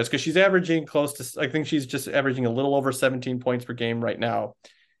crazy, Chris, because she's averaging close to, I think she's just averaging a little over 17 points per game right now.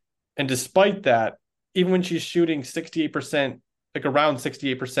 And despite that, even when she's shooting 68%, like around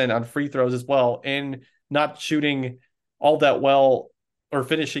 68% on free throws as well, and not shooting all that well or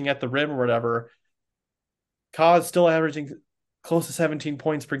finishing at the rim or whatever, Ka is still averaging close to 17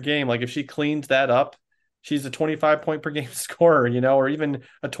 points per game. Like if she cleans that up, she's a 25 point per game scorer, or even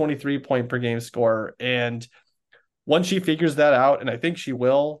a 23 point per game scorer. And once she figures that out, and I think she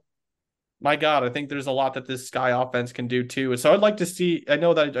will, my God, I think there's a lot that this Sky offense can do too. So I'd like to see, I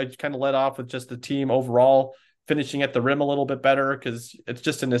know that I kind of let off with just the team overall finishing at the rim a little bit better because it's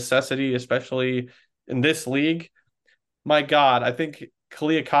just a necessity, especially in this league. My God, I think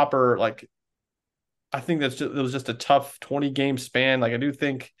Kalia Copper, I think it was just a tough 20 game span. Like I do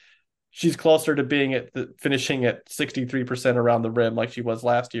think she's closer to being finishing at 63% around the rim like she was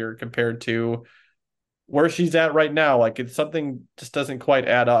last year compared to where she's at right now. Like it's something just doesn't quite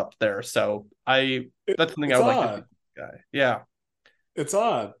add up there. So that's something I It's would like to odd. see. Guy. Yeah. It's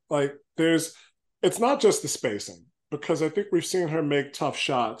odd. Like it's not just the spacing, because I think we've seen her make tough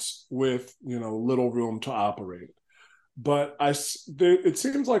shots with little room to operate. But it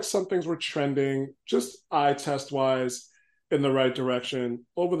seems like some things were trending just eye test wise in the right direction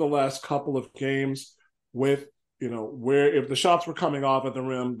over the last couple of games. With where if the shots were coming off at the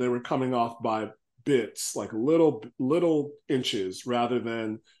rim, they were coming off by bits, like little inches, rather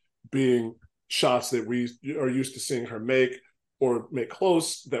than being shots that we are used to seeing her make or make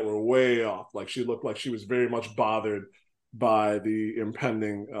close that were way off. Like she looked like she was very much bothered by the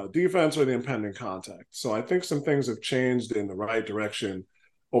impending defense or the impending contact. So I think some things have changed in the right direction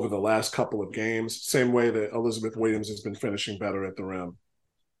over the last couple of games, same way that Elizabeth Williams has been finishing better at the rim.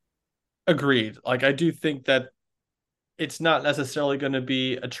 Agreed. Like I do think that it's not necessarily going to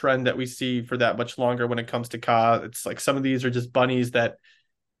be a trend that we see for that much longer when it comes to Ka. It's like some of these are just bunnies that,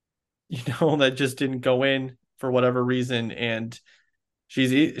 that just didn't go in for whatever reason. And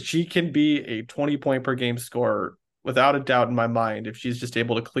she can be a 20 point per game scorer without a doubt in my mind if she's just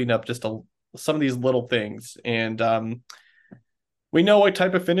able to clean up some of these little things. And we know what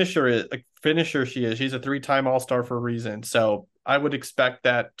type of finisher she is. She's a 3-time All-Star for a reason. So I would expect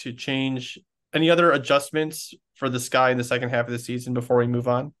that to change. Any other adjustments for the Sky in the second half of the season before we move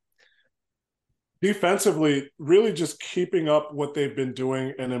on? Defensively, really just keeping up what they've been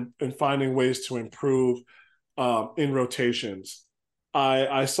doing and finding ways to improve in rotations.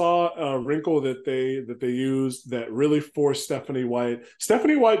 I saw a wrinkle that they used that really forced Stephanie White.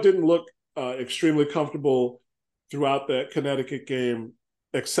 Stephanie White didn't look extremely comfortable throughout that Connecticut game,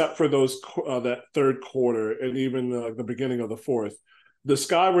 except for those that third quarter and even the beginning of the fourth. The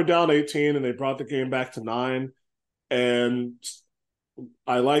Sky were down 18, and they brought the game back to 9. And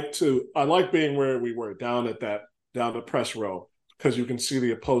I like being where we were down the press row, because you can see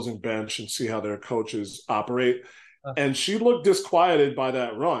the opposing bench and see how their coaches operate. And she looked disquieted by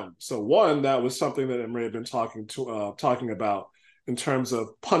that run. So one, that was something that Emre had been talking about in terms of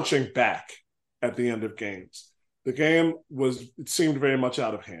punching back at the end of games. The game it seemed very much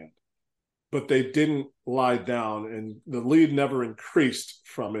out of hand, but they didn't lie down, and the lead never increased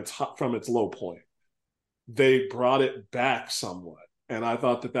from its low point. They brought it back somewhat, and I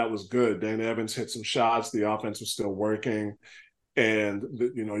thought that was good. Dana Evans hit some shots. The offense was still working, and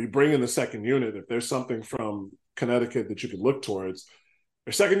you bring in the second unit. If there's something from Connecticut that you could look towards,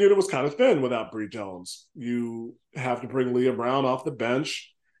 their second unit was kind of thin without Bree Jones. You have to bring Leah Brown off the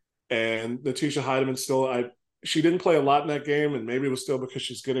bench, and Letitia Heidemann she didn't play a lot in that game, and maybe it was still because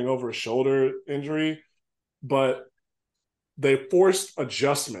she's getting over a shoulder injury, but they forced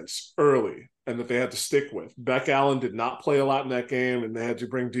adjustments early and that they had to stick with. Beck Allen did not play a lot in that game, and they had to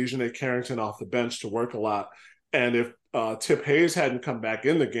bring Dejanay Carrington off the bench to work a lot. And if Tip Hayes hadn't come back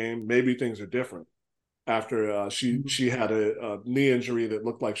in the game, maybe things are different. After she had a knee injury that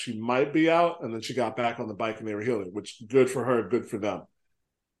looked like she might be out, and then she got back on the bike and they were healing, which good for her, good for them.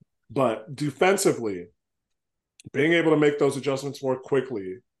 But defensively, being able to make those adjustments more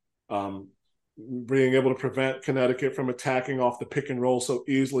quickly, being able to prevent Connecticut from attacking off the pick and roll so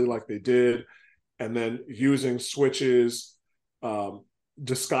easily like they did, and then using switches,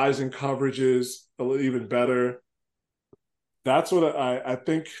 disguising coverages even better. That's what I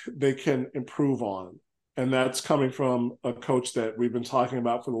think they can improve on. And that's coming from a coach that we've been talking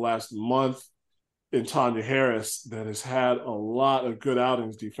about for the last month in Tanya Harris, that has had a lot of good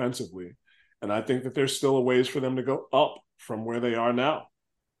outings defensively. And I think that there's still a ways for them to go up from where they are now.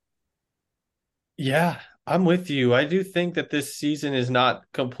 Yeah, I'm with you. I do think that this season is not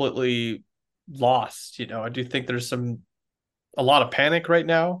completely lost. I do think there's a lot of panic right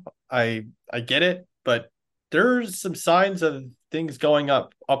now. I get it, but there's some signs of things going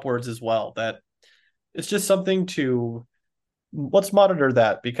upwards as well. That it's just something to let's monitor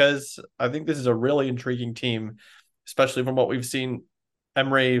that, because I think this is a really intriguing team, especially from what we've seen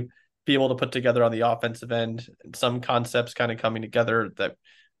Emre be able to put together on the offensive end, and some concepts kind of coming together that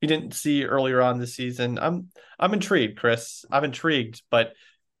we didn't see earlier on this season. I'm intrigued, Chris. I'm intrigued, but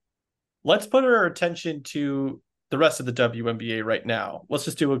let's put our attention to the rest of the WNBA right now. Let's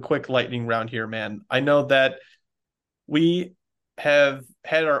just do a quick lightning round here, man. I know that we have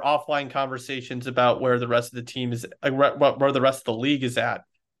had our offline conversations about where the rest of the team is, where the rest of the league is at,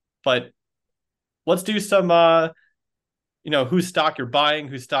 but let's do some, whose stock you're buying,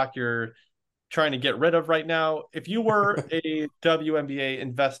 whose stock you're trying to get rid of right now. If you were a WNBA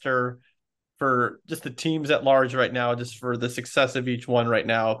investor for just the teams at large right now, just for the success of each one right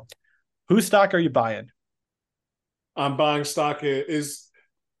now, whose stock are you buying? I'm buying stock. Is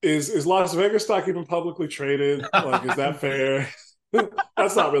Las Vegas stock even publicly traded? Like, is that fair?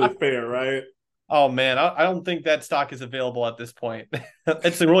 That's not really fair, right? Oh man, I don't think that stock is available at this point.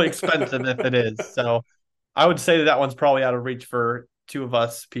 It's really expensive if it is. So I would say that one's probably out of reach for two of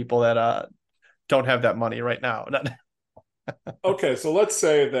us people that don't have that money right now. Okay, so let's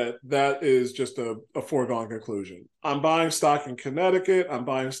say that is just a foregone conclusion. I'm buying stock in Connecticut, I'm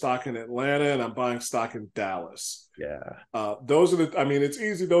buying stock in Atlanta, and I'm buying stock in Dallas. Yeah. Those are it's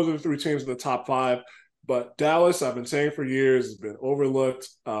easy. Those are the three teams in the top 5. But Dallas, I've been saying for years, has been overlooked.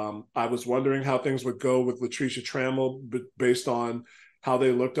 I was wondering how things would go with Latricia Trammell based on how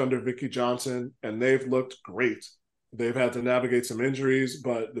they looked under Vicki Johnson, and they've looked great. They've had to navigate some injuries,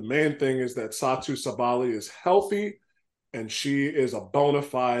 but the main thing is that Satu Sabali is healthy, and she is a bona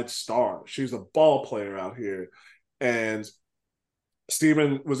fide star. She's a ball player out here. And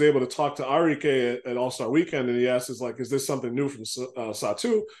Stephen was able to talk to Arike at All-Star Weekend, and he asked, is this something new from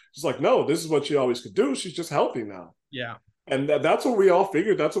Satu? She's like, no, this is what she always could do. She's just healthy now. Yeah. And that's what we all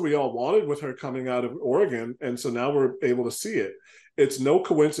figured. That's what we all wanted with her coming out of Oregon. And so now we're able to see it. It's no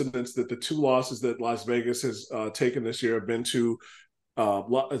coincidence that the 2 losses that Las Vegas has taken this year have been to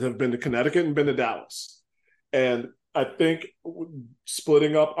Connecticut and been to Dallas. And I think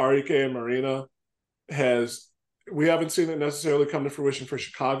splitting up Arike and Marina we haven't seen it necessarily come to fruition for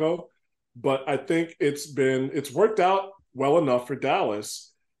Chicago, but I think it's worked out well enough for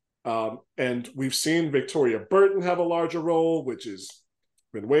Dallas. And we've seen Victoria Burton have a larger role, which has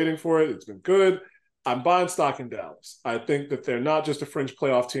been waiting for it. It's been good. I'm buying stock in Dallas. I think that they're not just a fringe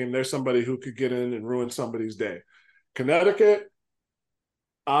playoff team. They're somebody who could get in and ruin somebody's day. Connecticut,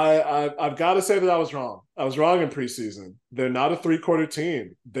 I've got to say that I was wrong. I was wrong in preseason. They're not a 3-quarter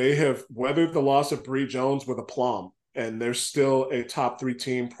team. They have weathered the loss of Bree Jones with aplomb, and they're still a top 3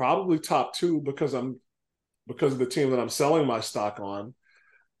 team, probably top 2 because of the team that I'm selling my stock on.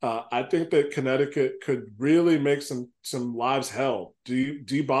 I think that Connecticut could really make some lives hell.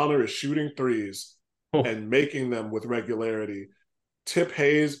 D Bonner is shooting threes Oh, and making them with regularity. Tip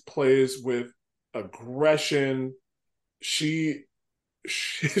Hayes plays with aggression. She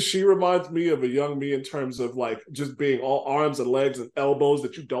reminds me of a young me in terms of like just being all arms and legs and elbows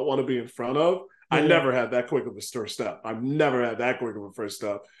that you don't want to be in front of. I yeah. never had that quick of a first step. I've never had that quick of a first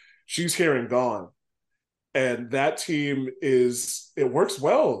step. She's here and gone. And that team it works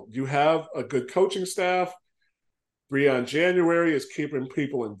well. You have a good coaching staff. Breon January is keeping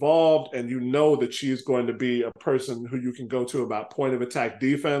people involved, and you know that she's going to be a person who you can go to about point of attack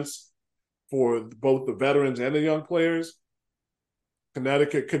defense for both the veterans and the young players.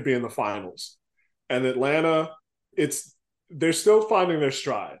 Connecticut could be in the finals. And Atlanta, they're still finding their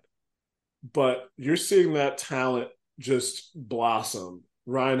stride, but you're seeing that talent just blossom.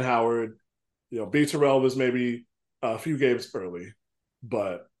 Ryan Howard, B. Terrell was maybe a few games early,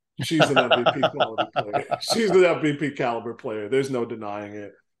 but she's an MVP quality player. She's an MVP caliber player. There's no denying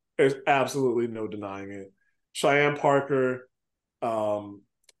it. There's absolutely no denying it. Cheyenne Parker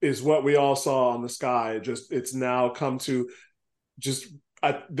is what we all saw on the sky. Just it's now come to this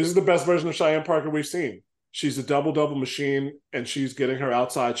is the best version of Cheyenne Parker we've seen. She's a double-double machine, and she's getting her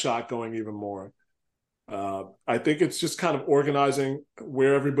outside shot going even more. I think it's just kind of organizing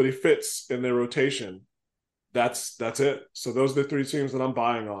where everybody fits in their rotation. That's it. So those are the 3 teams that I'm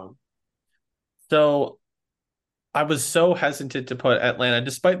buying on. So I was so hesitant to put Atlanta,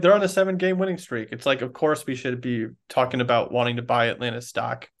 despite they're on a 7-game winning streak. It's like, of course, we should be talking about wanting to buy Atlanta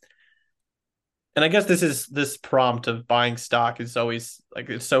stock. And I guess this prompt of buying stock is always like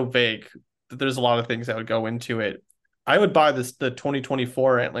it's so vague that there's a lot of things that would go into it. I would buy the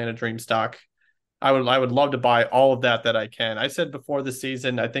 2024 Atlanta Dream stock. I would love to buy all of that I can. I said before the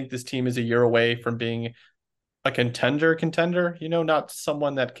season, I think this team is a year away from being a contender, not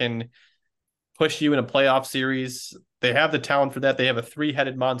someone that can push you in a playoff series. They have the talent for that. They have a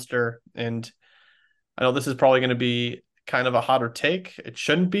 3-headed monster. And I know this is probably going to be kind of a hotter take. It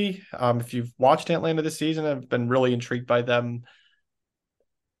shouldn't be. If you've watched Atlanta this season, I've been really intrigued by them.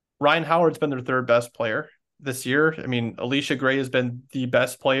 Ryan Howard's been their 3rd best player this year. I mean, Alicia Gray has been the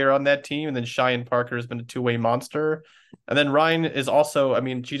best player on that team, and then Cheyenne Parker has been a 2-way monster. And then Ryan is also, I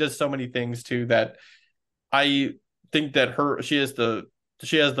mean, she does so many things too that I think that she has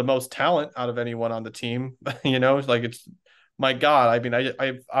the most talent out of anyone on the team. It's like it's my God. I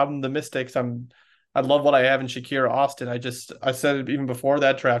mean, I'm the Mystics. I love what I have in Shakira Austin. I said it even before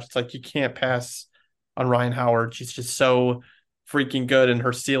that draft. It's like you can't pass on Ryan Howard. She's just so freaking good, and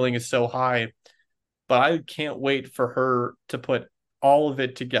her ceiling is so high. But I can't wait for her to put all of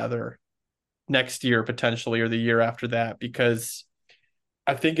it together next year, potentially, or the year after that, because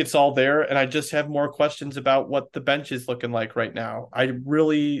I think it's all there. And I just have more questions about what the bench is looking like right now. I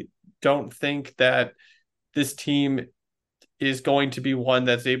really don't think that this team is going to be one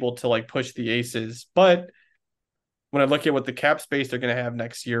that's able to like push the aces. But when I look at what the cap space they're going to have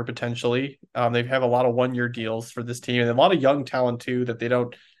next year, potentially, they have a lot of 1-year deals for this team and a lot of young talent too that they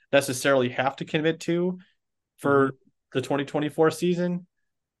don't necessarily have to commit to for the 2024 season.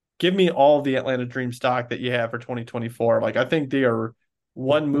 Give me all of the Atlanta Dream stock that you have for 2024. Like I think they are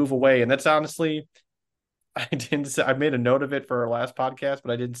one move away, and that's honestly, I made a note of it for our last podcast,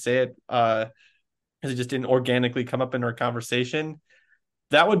 but I didn't say it because it just didn't organically come up in our conversation.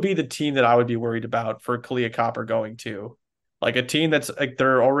 That would be the team that I would be worried about for Kalia Copper going to, like a team that's like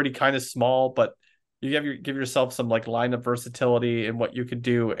they're already kind of small, but you give yourself some like lineup versatility and what you could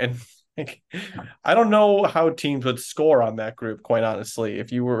do. And like, I don't know how teams would score on that group, quite honestly. If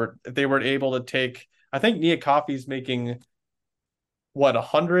they were able to take, I think Nia Coffey's making what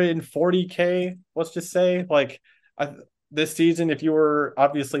 140K, let's just say, like this season. If you were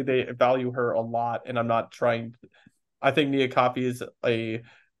obviously they value her a lot, and I'm not trying. I think Nia Coffey is a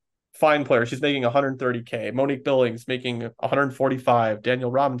fine player. She's making 130K. Monique Billings making 145.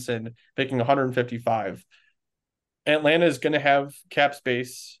 Daniel Robinson making 155. Atlanta is going to have cap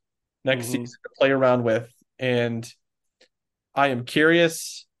space next season to play around with, and I am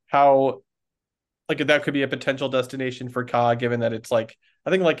curious how like that could be a potential destination for Ka, given that it's like I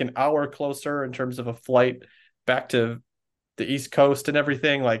think like an hour closer in terms of a flight back to the East Coast and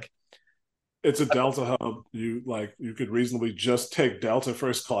everything. Like It's a Delta hub. You could reasonably just take Delta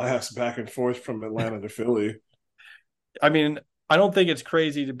first class back and forth from Atlanta to Philly. I mean, I don't think it's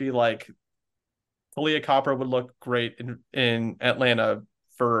crazy to be like Talia Copper would look great in Atlanta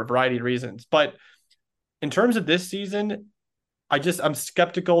for a variety of reasons. But in terms of this season, I'm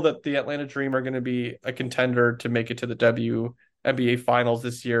skeptical that the Atlanta Dream are going to be a contender to make it to the WNBA finals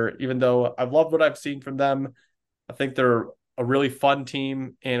this year, even though I've loved what I've seen from them. I think they're a really fun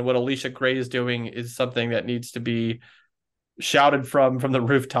team, and what Alicia Gray is doing is something that needs to be shouted from the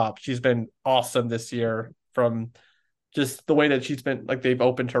rooftop. She's been awesome this year from just the way that she's been like they've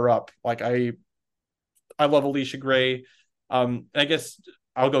opened her up. Like I love Alicia Gray. I guess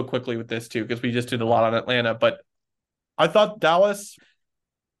I'll go quickly with this too because we just did a lot on Atlanta, but I thought Dallas.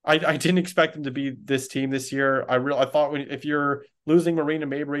 I didn't expect them to be this team this year. I thought if you're losing Marina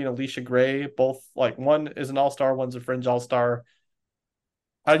Mabrey and Alicia Gray, both like one is an all star, one's a fringe all star.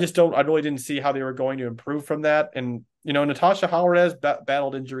 I just don't. I really didn't see how they were going to improve from that. And Natasha Howard has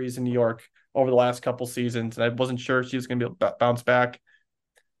battled injuries in New York over the last couple seasons, and I wasn't sure if she was going to be able to bounce back.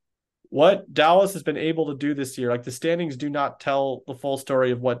 What Dallas has been able to do this year, like the standings do not tell the full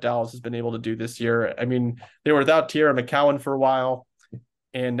story of what Dallas has been able to do this year. I mean, they were without Tierra McCowan for a while,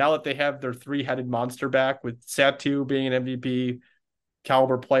 and now that they have their three-headed monster back with Satu being an MVP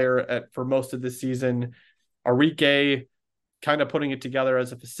caliber player for most of this season, Arike kind of putting it together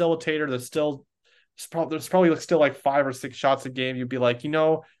as a facilitator. There's probably still like 5 or 6 shots a game. You'd be like, I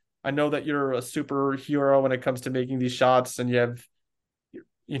know that you're a superhero when it comes to making these shots, and you have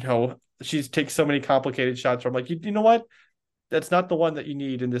she takes so many complicated shots. I'm like, you know what? That's not the one that you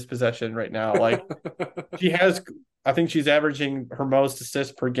need in this possession right now. Like I think she's averaging her most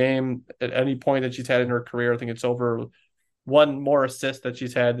assists per game at any point that she's had in her career. I think it's over one more assist that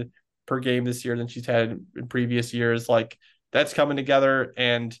she's had per game this year than she's had in previous years. Like that's coming together,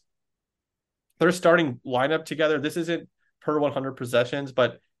 and their starting lineup together. This isn't per 100 possessions,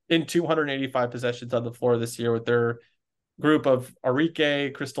 but in 285 possessions on the floor this year with their group of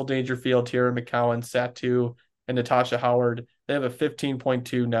Arike, Crystal Dangerfield, Tierra McCowan, Satu, and Natasha Howard, they have a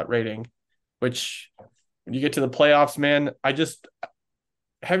 15.2 net rating, which when you get to the playoffs, man,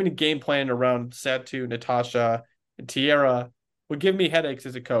 having a game plan around Satu, Natasha, and Tierra would give me headaches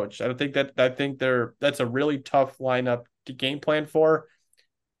as a coach. I think that's a really tough lineup to game plan for.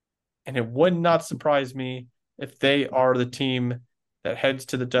 And it would not surprise me if they are the team that heads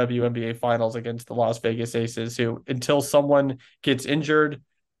to the WNBA finals against the Las Vegas Aces, who, until someone gets injured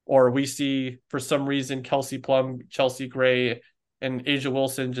or we see for some reason Kelsey Plum, Chelsea Gray, and Asia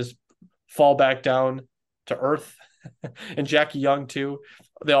Wilson just fall back down to earth, and Jackie Young too,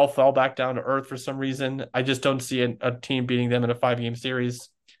 they all fell back down to earth for some reason. I just don't see a team beating them in a 5-game series.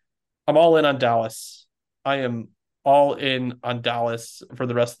 I'm all in on Dallas. I am all in on Dallas for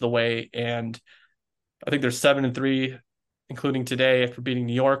the rest of the way, and I think they're 7-3, including today after beating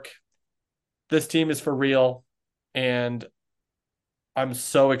New York. This team is for real, and I'm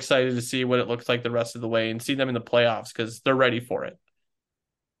so excited to see what it looks like the rest of the way and see them in the playoffs because they're ready for it.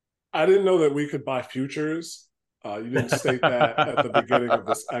 I didn't know that we could buy futures. You didn't state that at the beginning of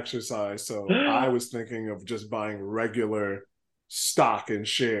this exercise, so I was thinking of just buying regular stock and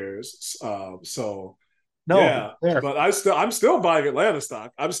shares. No, yeah, but I'm still buying Atlanta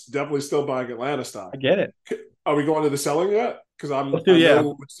stock. I'm definitely still buying Atlanta stock. I get it. Are we going to the selling yet? Because I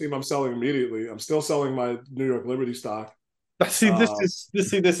know which team I'm selling immediately. I'm still selling my New York Liberty stock. See,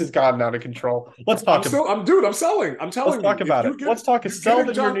 this has gotten out of control. Let's talk. I'm selling. I'm telling you. Let's talk about it. Let's talk. Sell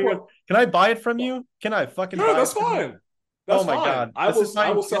the New York. Can I buy it from you? Can I fucking? Sure, that's fine. Oh my god! I will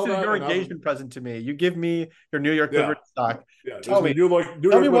sell that. This is your engagement present to me. You give me your New York Liberty stock. Yeah, tell me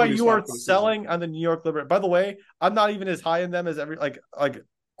why you are selling on the New York Liberty. By the way, I'm not even as high in them as like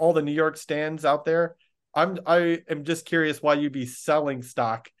all the New York stands out there. I am just curious why you'd be selling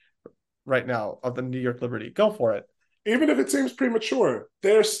stock right now of the New York Liberty. Go for it. Even if it seems premature,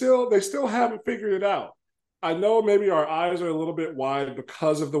 they still haven't figured it out. I know maybe our eyes are a little bit wide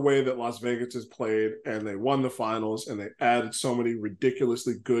because of the way that Las Vegas has played, and they won the finals and they added so many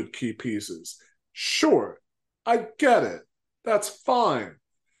ridiculously good key pieces. Sure, I get it. That's fine.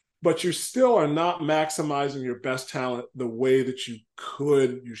 But you still are not maximizing your best talent the way that you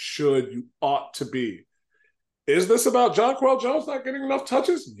could, you should, you ought to be. Is this about Jonquel Jones not getting enough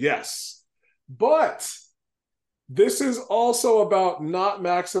touches? Yes. But this is also about not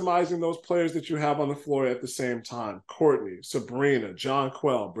maximizing those players that you have on the floor at the same time. Courtney, Sabrina,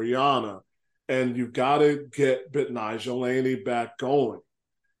 Jonquel, Brianna, and you've got to get Betnijah Laney back going.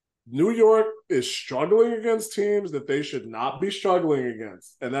 New York is struggling against teams that they should not be struggling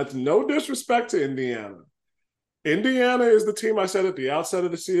against. And that's no disrespect to Indiana. Indiana is the team I said at the outset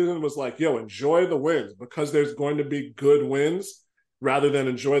of the season was like, yo, enjoy the wins because there's going to be good wins rather than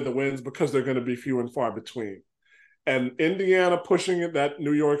enjoy the wins because they're going to be few and far between. And Indiana pushing that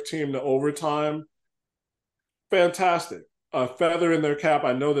New York team to overtime, fantastic. A feather in their cap.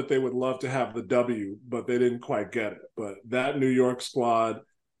 I know that they would love to have the W, but they didn't quite get it. But that New York squad,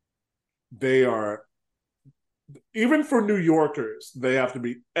 they are, even for New Yorkers, they have to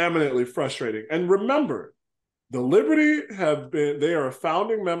be eminently frustrating. And remember, the Liberty they are a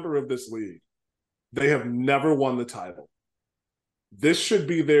founding member of this league. They have never won the title. This should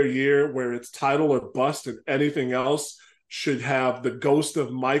be their year where it's title or bust, and anything else should have the ghost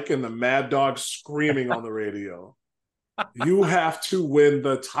of Mike and the Mad Dog screaming on the radio. You have to win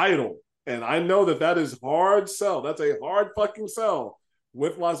the title. And I know that is hard sell. That's a hard fucking sell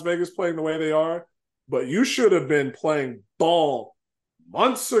with Las Vegas playing the way they are. But you should have been playing ball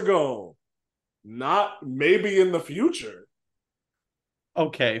months ago, not maybe in the future.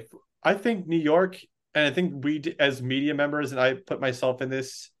 Okay. I think New York, and I think we as media members, and I put myself in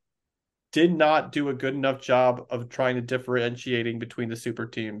this, did not do a good enough job of trying to differentiating between the super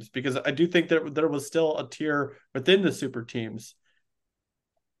teams, because I do think that there was still a tier within the super teams.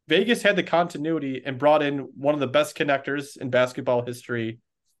 Vegas had the continuity and brought in one of the best connectors in basketball history,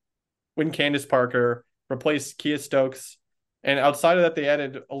 when Candace Parker replaced Kia Stokes. And outside of that, they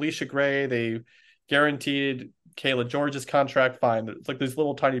added Alicia Gray. They guaranteed Kayla George's contract fine. It's like these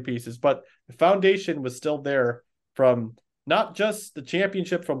little tiny pieces, but the foundation was still there from not just the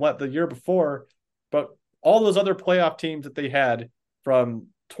championship from the year before, but all those other playoff teams that they had from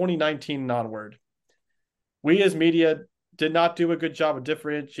 2019 onward. We as media did not do a good job of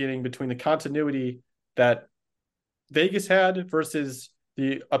differentiating between the continuity that Vegas had versus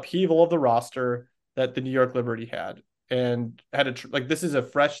the upheaval of the roster that the New York Liberty had. And had this is a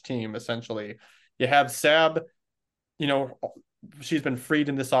fresh team, essentially. You have Sab, she's been freed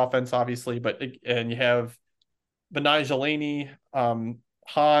in this offense, obviously, and you have Benai Jelani,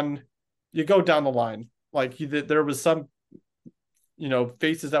 Han. You go down the line. There was some,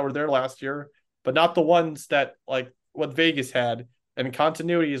 faces that were there last year, but not the ones that like what Vegas had. And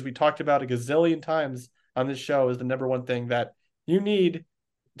continuity, as we talked about a gazillion times on this show, is the number one thing that you need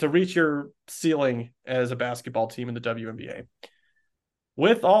to reach your ceiling as a basketball team in the WNBA.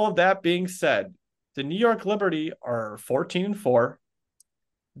 With all of that being said, the New York Liberty are 14-4.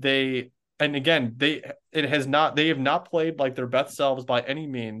 They have not played like their best selves by any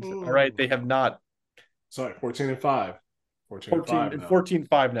means. All right. They have not. Sorry, 14-5. 14-5 now.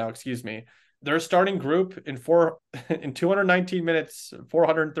 14-5 now, excuse me. Their starting group in 219 minutes,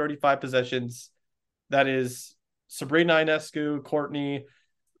 435 possessions. That is Sabrina Ionescu, Courtney,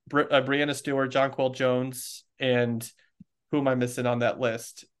 Brianna Stewart, Jonquel Jones, and who am I missing on that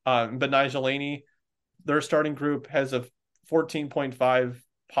list? Benai Jelani. Their starting group has a 14.5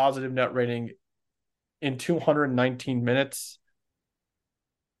 positive net rating in 219 minutes.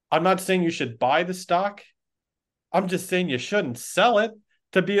 I'm not saying you should buy the stock. I'm just saying you shouldn't sell it.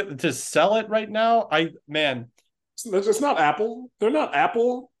 To sell it right now, it's not Apple. They're not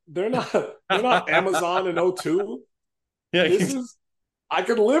Apple. They're not Amazon in '02. Yeah, I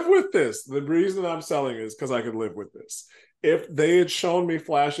could live with this. The reason I'm selling is because I could live with this. If they had shown me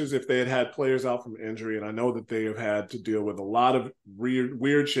flashes, if they had players out from injury, and I know that they have had to deal with a lot of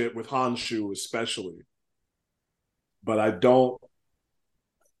weird shit with Hanshu especially, but I don't.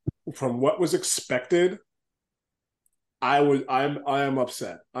 From what was expected, I am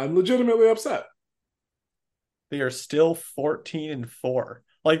upset. I'm legitimately upset. They are still 14-4.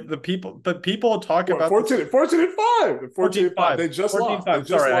 Like people talk about 14-5. 14-5. They just 14, lost. 5. They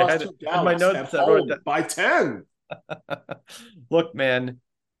just lost to Dallas my notes at home by 10. Look, man,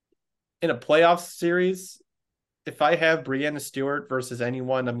 in a playoff series, if I have Brianna Stewart versus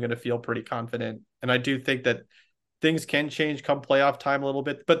anyone, I'm going to feel pretty confident. And I do think that things can change come playoff time a little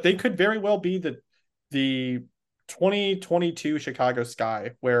bit, but they could very well be the 2022 Chicago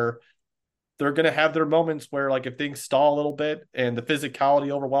Sky, where they're going to have their moments where, like, if things stall a little bit and the physicality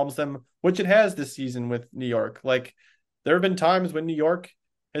overwhelms them, which it has this season with New York. Like, there have been times when New York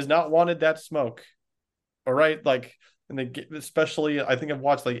has not wanted that smoke. All right. Like, and especially, I think I've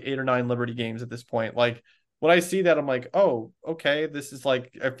watched like 8 or 9 Liberty games at this point. Like, when I see that, I'm like, oh, okay. This is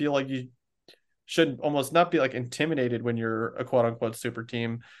like, I feel like you should almost not be like intimidated when you're a quote unquote super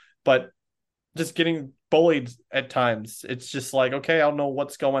team, but just getting bullied at times. It's just like, okay, I don't know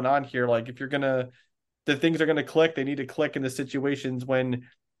what's going on here. Like, if the things are going to click, they need to click in the situations when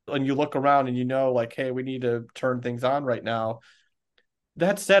you look around and like, hey, we need to turn things on right now.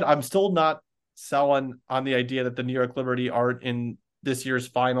 That said, I'm still not selling on the idea that the New York Liberty aren't in this year's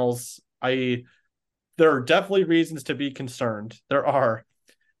finals. They're there are definitely reasons to be concerned. There are.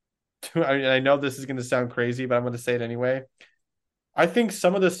 I know this is going to sound crazy, but I'm going to say it anyway. I think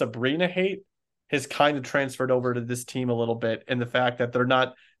some of the Sabrina hate has kind of transferred over to this team a little bit, in the fact that they're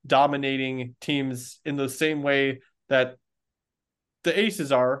not dominating teams in the same way that the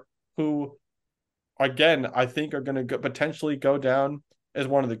Aces are, who, again, I think are going to potentially go down as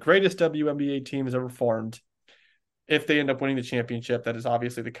one of the greatest WNBA teams ever formed if they end up winning the championship. That is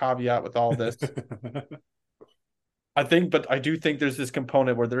obviously the caveat with all of this. I think, but I do think there's this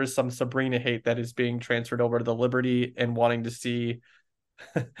component where there is some Sabrina hate that is being transferred over to the Liberty and wanting to see,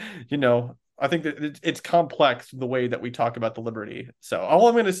 I think that it's complex the way that we talk about the Liberty. So all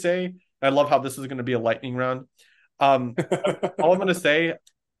I'm going to say, I love how this is going to be a lightning round. Um, all I'm going to say,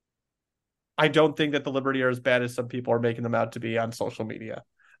 I don't think that the Liberty are as bad as some people are making them out to be on social media.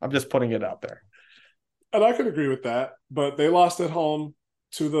 I'm just putting it out there. And I could agree with that, but they lost at home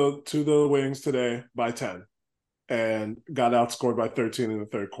to the Wings today by 10 and got outscored by 13 in the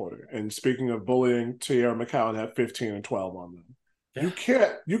third quarter. And speaking of bullying, Tierra McCowan had 15 and 12 on them.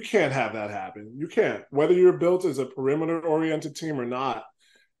 Yeah. You can't have that happen. You can't. Whether you're built as a perimeter oriented team or not,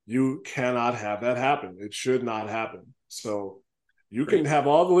 you cannot have that happen. It should not happen. So you can have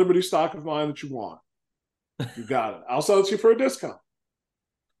all the Liberty stock of mine that you want. You got it. I'll sell it to you for a discount.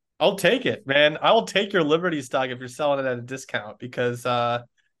 I'll take it, man. I'll take your Liberty stock if you're selling it at a discount, because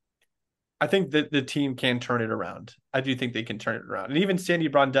I think that the team can turn it around. I do think they can turn it around. And even Sandy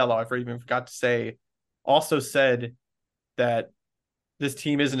Brondello, I even forgot to say, also said that this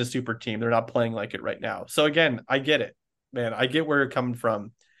team isn't a super team. They're not playing like it right now. So again, I get it, man. I get where you're coming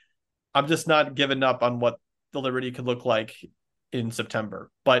from. I'm just not giving up on what the Liberty could look like in September.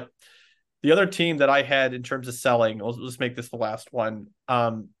 But the other team that I had in terms of selling, let's make this the last one.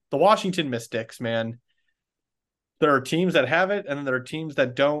 The Washington Mystics, man. There are teams that have it, and then there are teams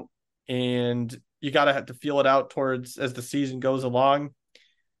that don't. And you got to have to feel it out towards as the season goes along.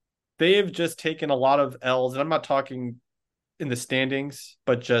 They've just taken a lot of L's, and I'm not talking in the standings,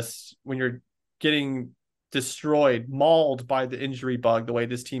 but just when you're getting destroyed, mauled by the injury bug, the way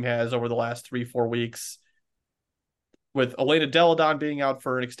this team has over the last 3-4 weeks, with Elena Deladon being out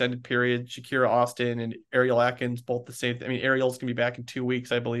for an extended period, Shakira Austin and Ariel Atkins, both the same. I mean, Ariel's going to be back in 2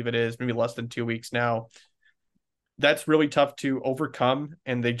 weeks, I believe it is, maybe less than 2 weeks now. That's really tough to overcome.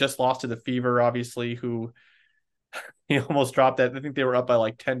 And they just lost to the Fever, obviously, who he almost dropped that. I think they were up by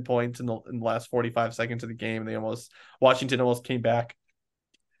like 10 points in the last 45 seconds of the game. Washington almost came back.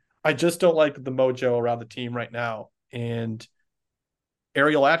 I just don't like the mojo around the team right now. And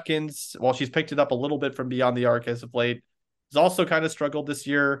Ariel Atkins, while she's picked it up a little bit from beyond the arc as of late, has also kind of struggled this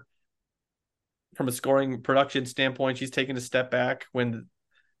year from a scoring production standpoint. She's taken a step back when,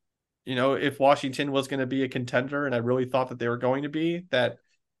 if Washington was going to be a contender, and I really thought that they were going to be, that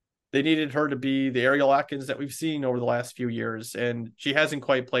they needed her to be the Ariel Atkins that we've seen over the last few years. And she hasn't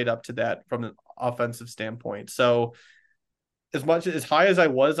quite played up to that from an offensive standpoint. So as high as I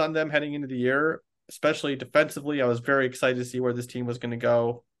was on them heading into the year, especially defensively, I was very excited to see where this team was going to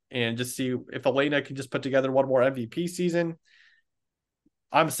go and just see if Elena can just put together one more MVP season.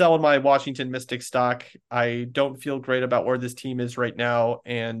 I'm selling my Washington Mystics stock. I don't feel great about where this team is right now,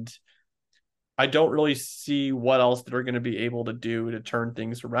 and I don't really see what else they're going to be able to do to turn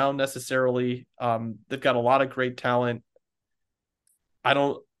things around necessarily. They've got a lot of great talent. I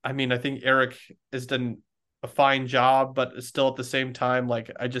think Eric has done a fine job, but still at the same time,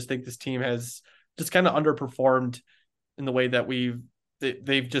 like, I just think this team has just kind of underperformed in the way that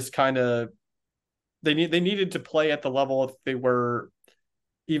they've just kind of, they needed to play at the level if they were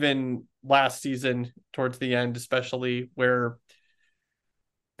even last season towards the end, especially where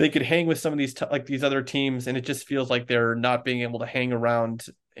they could hang with some of these other teams, and it just feels like they're not being able to hang around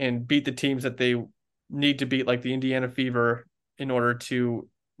and beat the teams that they need to beat, like the Indiana Fever, in order to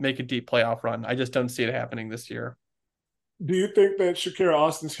make a deep playoff run. I just don't see it happening this year. Do you think that Shakira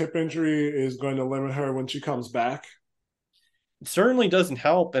Austin's hip injury is going to limit her when she comes back? It certainly doesn't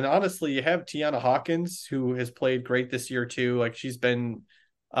help. And honestly, you have Tiana Hawkins, who has played great this year too. Like, she's been,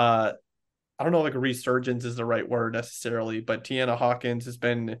 I don't know, like a resurgence is the right word necessarily, but Tiana Hawkins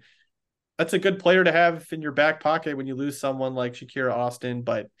that's a good player to have in your back pocket when you lose someone like Shakira Austin.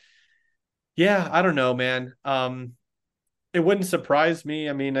 But yeah, I don't know, man. It wouldn't surprise me.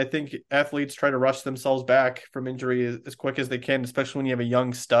 I mean, I think athletes try to rush themselves back from injury as quick as they can, especially when you have a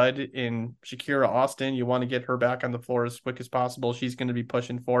young stud in Shakira Austin. You want to get her back on the floor as quick as possible. She's going to be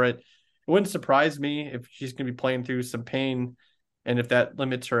pushing for it. It wouldn't surprise me if she's going to be playing through some pain and if that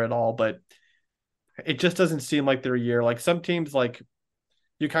limits her at all. But it just doesn't seem like they're a year. Like, some teams, like,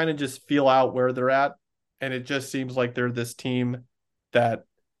 you kind of just feel out where they're at. And it just seems like they're this team that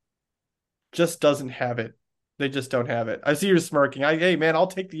just doesn't have it. They just don't have it. I see you're smirking. Hey man, I'll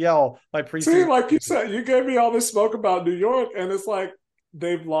take the L. My See, preseason. like you said, you gave me all this smoke about New York, and it's like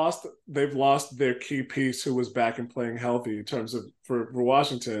they've lost their key piece who was back and playing healthy in terms of for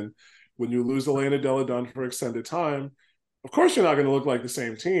Washington. When you lose Elena Delle Donne for extended time, of course you're not going to look like the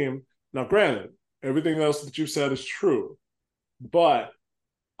same team. Now, granted, everything else that you said is true, but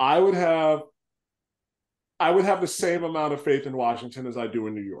I would have I would have the same amount of faith in Washington as I do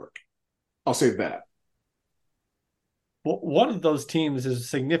in New York. I'll say that. Well, one of those teams is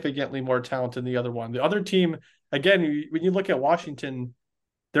significantly more talented than the other one. The other team, again, when you look at Washington,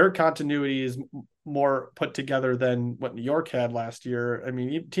 their continuity is more put together than what New York had last year. I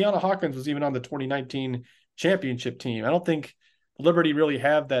mean, Tiana Hawkins was even on the 2019 championship team. I don't think Liberty really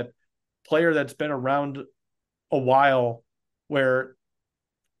have that player that's been around a while where,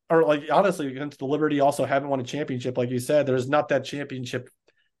 or like honestly, against the Liberty also haven't won a championship. Like you said, there's not that championship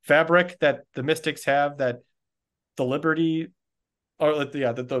fabric that the Mystics have that the Liberty or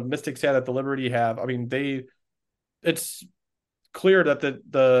yeah, that the Mystics had that the Liberty have. I mean, it's clear that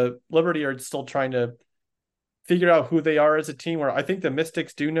the Liberty are still trying to figure out who they are as a team. Where I think the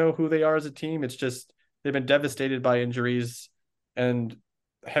Mystics do know who they are as a team. It's just they've been devastated by injuries and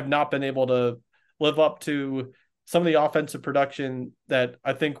have not been able to live up to some of the offensive production that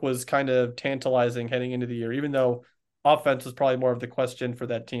I think was kind of tantalizing heading into the year, even though offense was probably more of the question for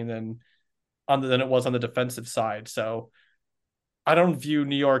that team than it was on the defensive side. So I don't view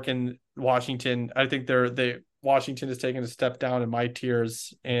New York and Washington. I think Washington is taking a step down in my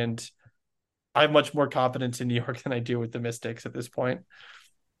tiers, and I have much more confidence in New York than I do with the Mystics at this point.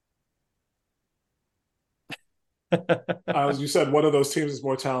 As you said, one of those teams is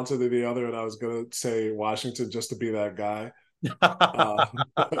more talented than the other, and I was going to say Washington just to be that guy. Uh,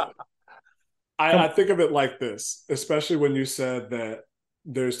 I think of it like this, especially when you said that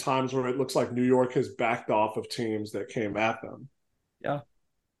there's times where it looks like New York has backed off of teams that came at them. Yeah.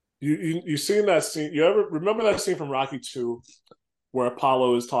 You seen that scene? You ever remember that scene from Rocky 2 where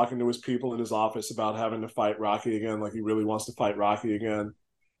Apollo is talking to his people in his office about having to fight Rocky again, like he really wants to fight Rocky again?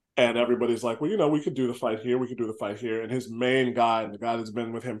 And everybody's like, well, we could do the fight here, we could do the fight here. And his main guy, and the guy that's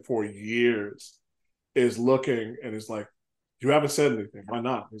been with him for years, is looking and is like, you haven't said anything. Why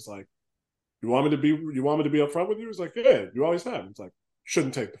not? He's like, you want me to be upfront with you? He's like, yeah, you always have. He's like,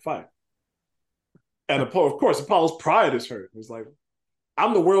 shouldn't take the fight. And of course, Apollo's pride is hurt. He's like,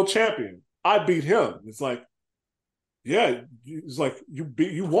 I'm the world champion. I beat him. It's like, yeah, it's like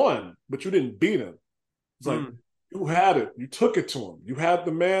you won, but you didn't beat him. It's like you had it, you took it to him, you had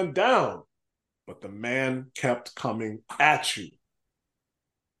the man down, but the man kept coming at you.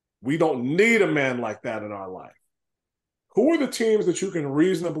 We don't need a man like that in our life. Who are the teams that you can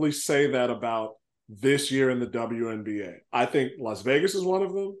reasonably say that about this year in the WNBA? I think Las Vegas is one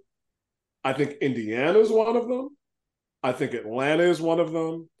of them. I think Indiana is one of them. I think Atlanta is one of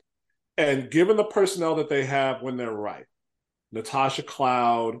them. And given the personnel that they have when they're right, Natasha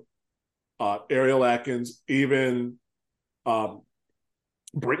Cloud, Ariel Atkins, even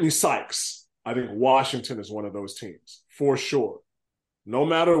Brittany Sykes, I think Washington is one of those teams for sure. No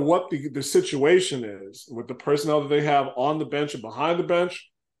matter what the situation is, with the personnel that they have on the bench and behind the bench,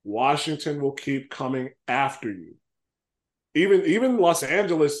 Washington will keep coming after you. Even Los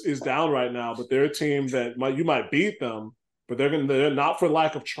Angeles is down right now, but they're a team that you might beat them, but they're not for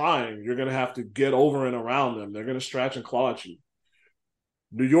lack of trying. You're going to have to get over and around them. They're going to scratch and claw at you.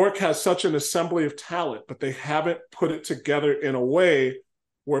 New York has such an assembly of talent, but they haven't put it together in a way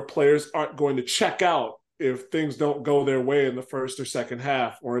where players aren't going to check out if things don't go their way in the first or second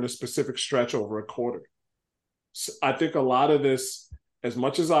half or in a specific stretch over a quarter. So I think a lot of this, as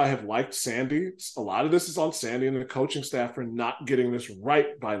much as I have liked Sandy, a lot of this is on Sandy and the coaching staff for not getting this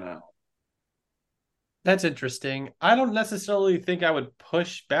right by now. That's interesting. I don't necessarily think I would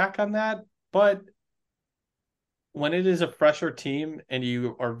push back on that, but when it is a fresher team and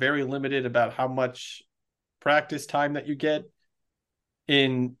you are very limited about how much practice time that you get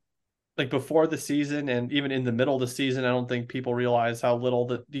in like before the season and even in the middle of the season, I don't think people realize how little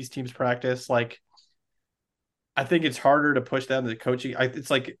that these teams practice. Like, I think it's harder to push them to the coaching.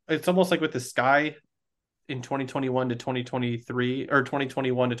 It's almost like with the Sky in 2021 to 2023 or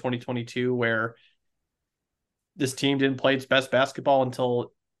 2021 to 2022, where this team didn't play its best basketball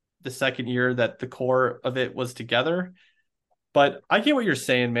until the second year that the core of it was together. But I get what you're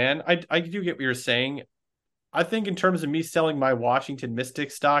saying, man. I do get what you're saying. I think in terms of me selling my Washington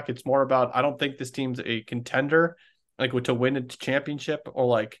Mystics stock, it's more about I don't think this team's a contender, like to win a championship or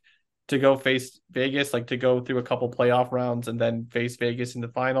like to go face Vegas, like to go through a couple playoff rounds and then face Vegas in the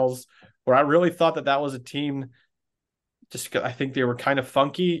finals. Where I really thought that was a team Just I think they were kind of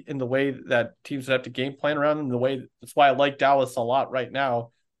funky in the way that teams would have to game plan around them. That's why I like Dallas a lot right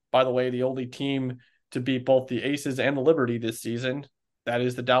now. By the way, the only team to beat both the Aces and the Liberty this season, that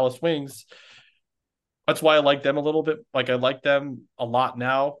is the Dallas Wings. That's why I like them a little bit. Like I like them a lot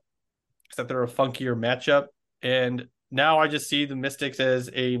now, except they're a funkier matchup. And now I just see the Mystics as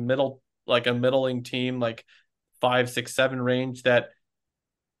a middling team, like 5, 6, 7 range that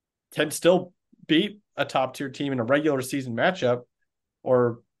can still beat a top tier team in a regular season matchup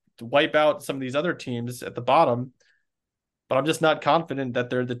or to wipe out some of these other teams at the bottom. But I'm just not confident that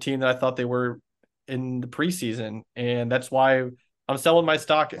they're the team that I thought they were in the preseason. And that's why I'm selling my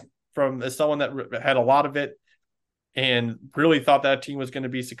stock from as someone that had a lot of it and really thought that team was going to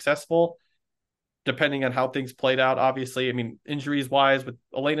be successful, depending on how things played out. Obviously, I mean, injuries wise with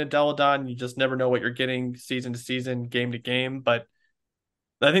Elena Deladon, you just never know what you're getting season to season, game to game. But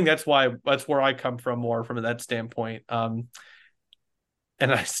I think that's where I come from more from that standpoint. And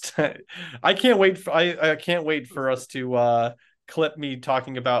I can't wait. I can't wait for us to clip me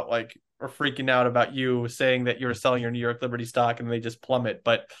talking about like or freaking out about you saying that you're selling your New York Liberty stock and they just plummet.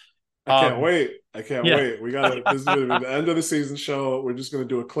 But I can't wait. I can't yeah. wait. This is going to be the end of the season show. We're just going to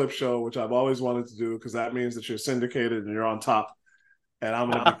do a clip show, which I've always wanted to do because that means that you're syndicated and you're on top. And I'm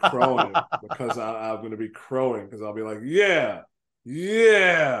going to be crowing because I'm going to be crowing because I'll be like, yeah.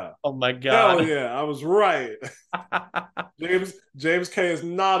 Oh my God. Hell yeah, I was right. James K is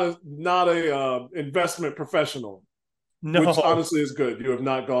not a investment professional. No. Which honestly is good. You have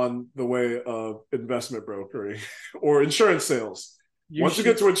not gone the way of investment brokering or insurance sales. Once you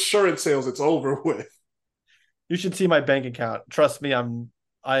get to insurance sales, it's over with. You should see my bank account. Trust me,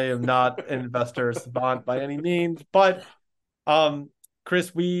 I am not an investor savant by any means. But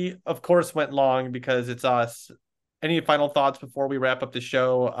Chris, we of course went long because it's us. Any final thoughts before we wrap up the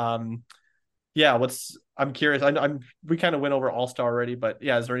show? Yeah, I'm curious. We kind of went over All-Star already, but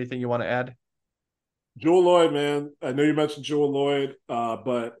yeah, is there anything you want to add? Jewell Loyd, man. I know you mentioned Jewell Loyd,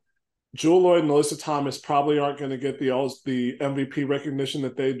 but Jewell Loyd and Alyssa Thomas probably aren't going to get the MVP recognition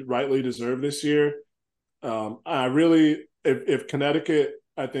that they rightly deserve this year. If Connecticut,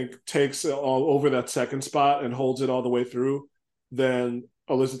 I think, takes all over that second spot and holds it all the way through, then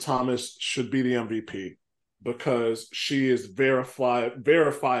Alyssa Thomas should be the MVP because she is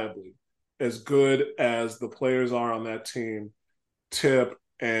verifiably as good as the players are on that team. Tip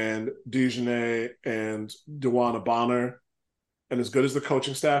and Dejanay and Dwyane Bonner, and as good as the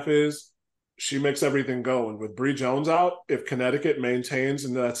coaching staff is, she makes everything go. And with Bree Jones out, if Connecticut maintains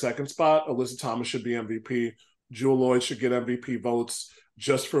in that second spot, Alyssa Thomas should be MVP. Jewell Loyd should get MVP votes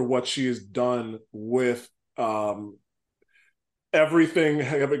just for what she has done with everything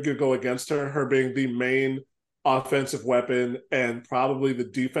having to go against her being the main offensive weapon and probably the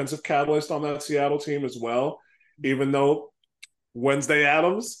defensive catalyst on that Seattle team as well, even though Wednesday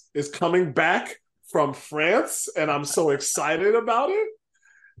Addams is coming back from France, and I'm so excited about it.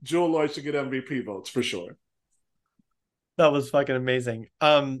 Jewell Loyd should get MVP votes for sure. That was fucking amazing.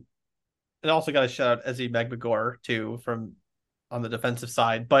 And also got to shout out Ezzy Magbagor too from on the defensive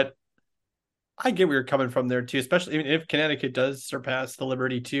side. But I get where you're coming from there too, especially if Connecticut does surpass the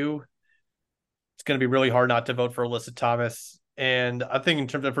Liberty too. It's going to be really hard not to vote for Alyssa Thomas. And I think in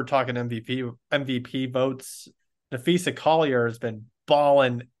terms of if we're talking MVP votes, Nafisa Collier has been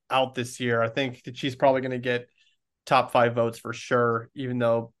balling out this year. I think that she's probably going to get top 5 votes for sure, even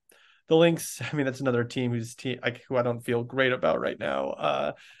though the Lynx, I mean, that's another team who I don't feel great about right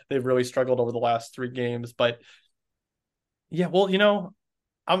now. They've really struggled over the last 3 games, but yeah, well,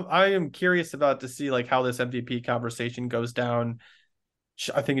 I am curious about to see like how this MVP conversation goes down.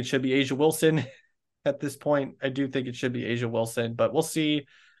 I think it should be A'ja Wilson at this point. I do think it should be A'ja Wilson, but we'll see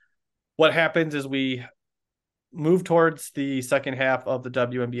what happens as we move towards the second half of the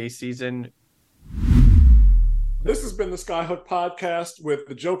WNBA season. This has been the Skyhook Podcast with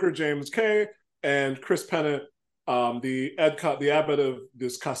the Joker, James K, and Chris Pennant, the abbot of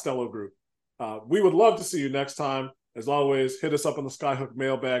this Costello group. We would love to see you next time. As always, hit us up on the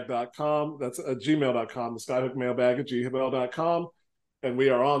skyhookmailbag.com. That's gmail.com, the skyhookmailbag@gmail.com. And we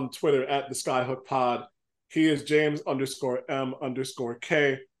are on Twitter at the Skyhook Pod. He is James_M_K.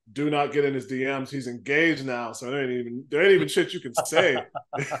 Do not get in his DMs. He's engaged now, so there ain't even shit you can say.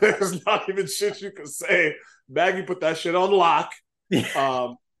 There's not even shit you can say. Maggie put that shit on lock.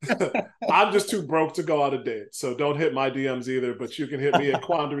 I'm just too broke to go out a date, so don't hit my DMs either. But you can hit me at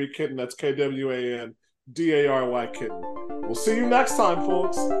Quandary Kitten. That's KWANDARY Kitten. We'll see you next time,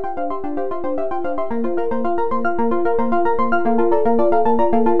 folks.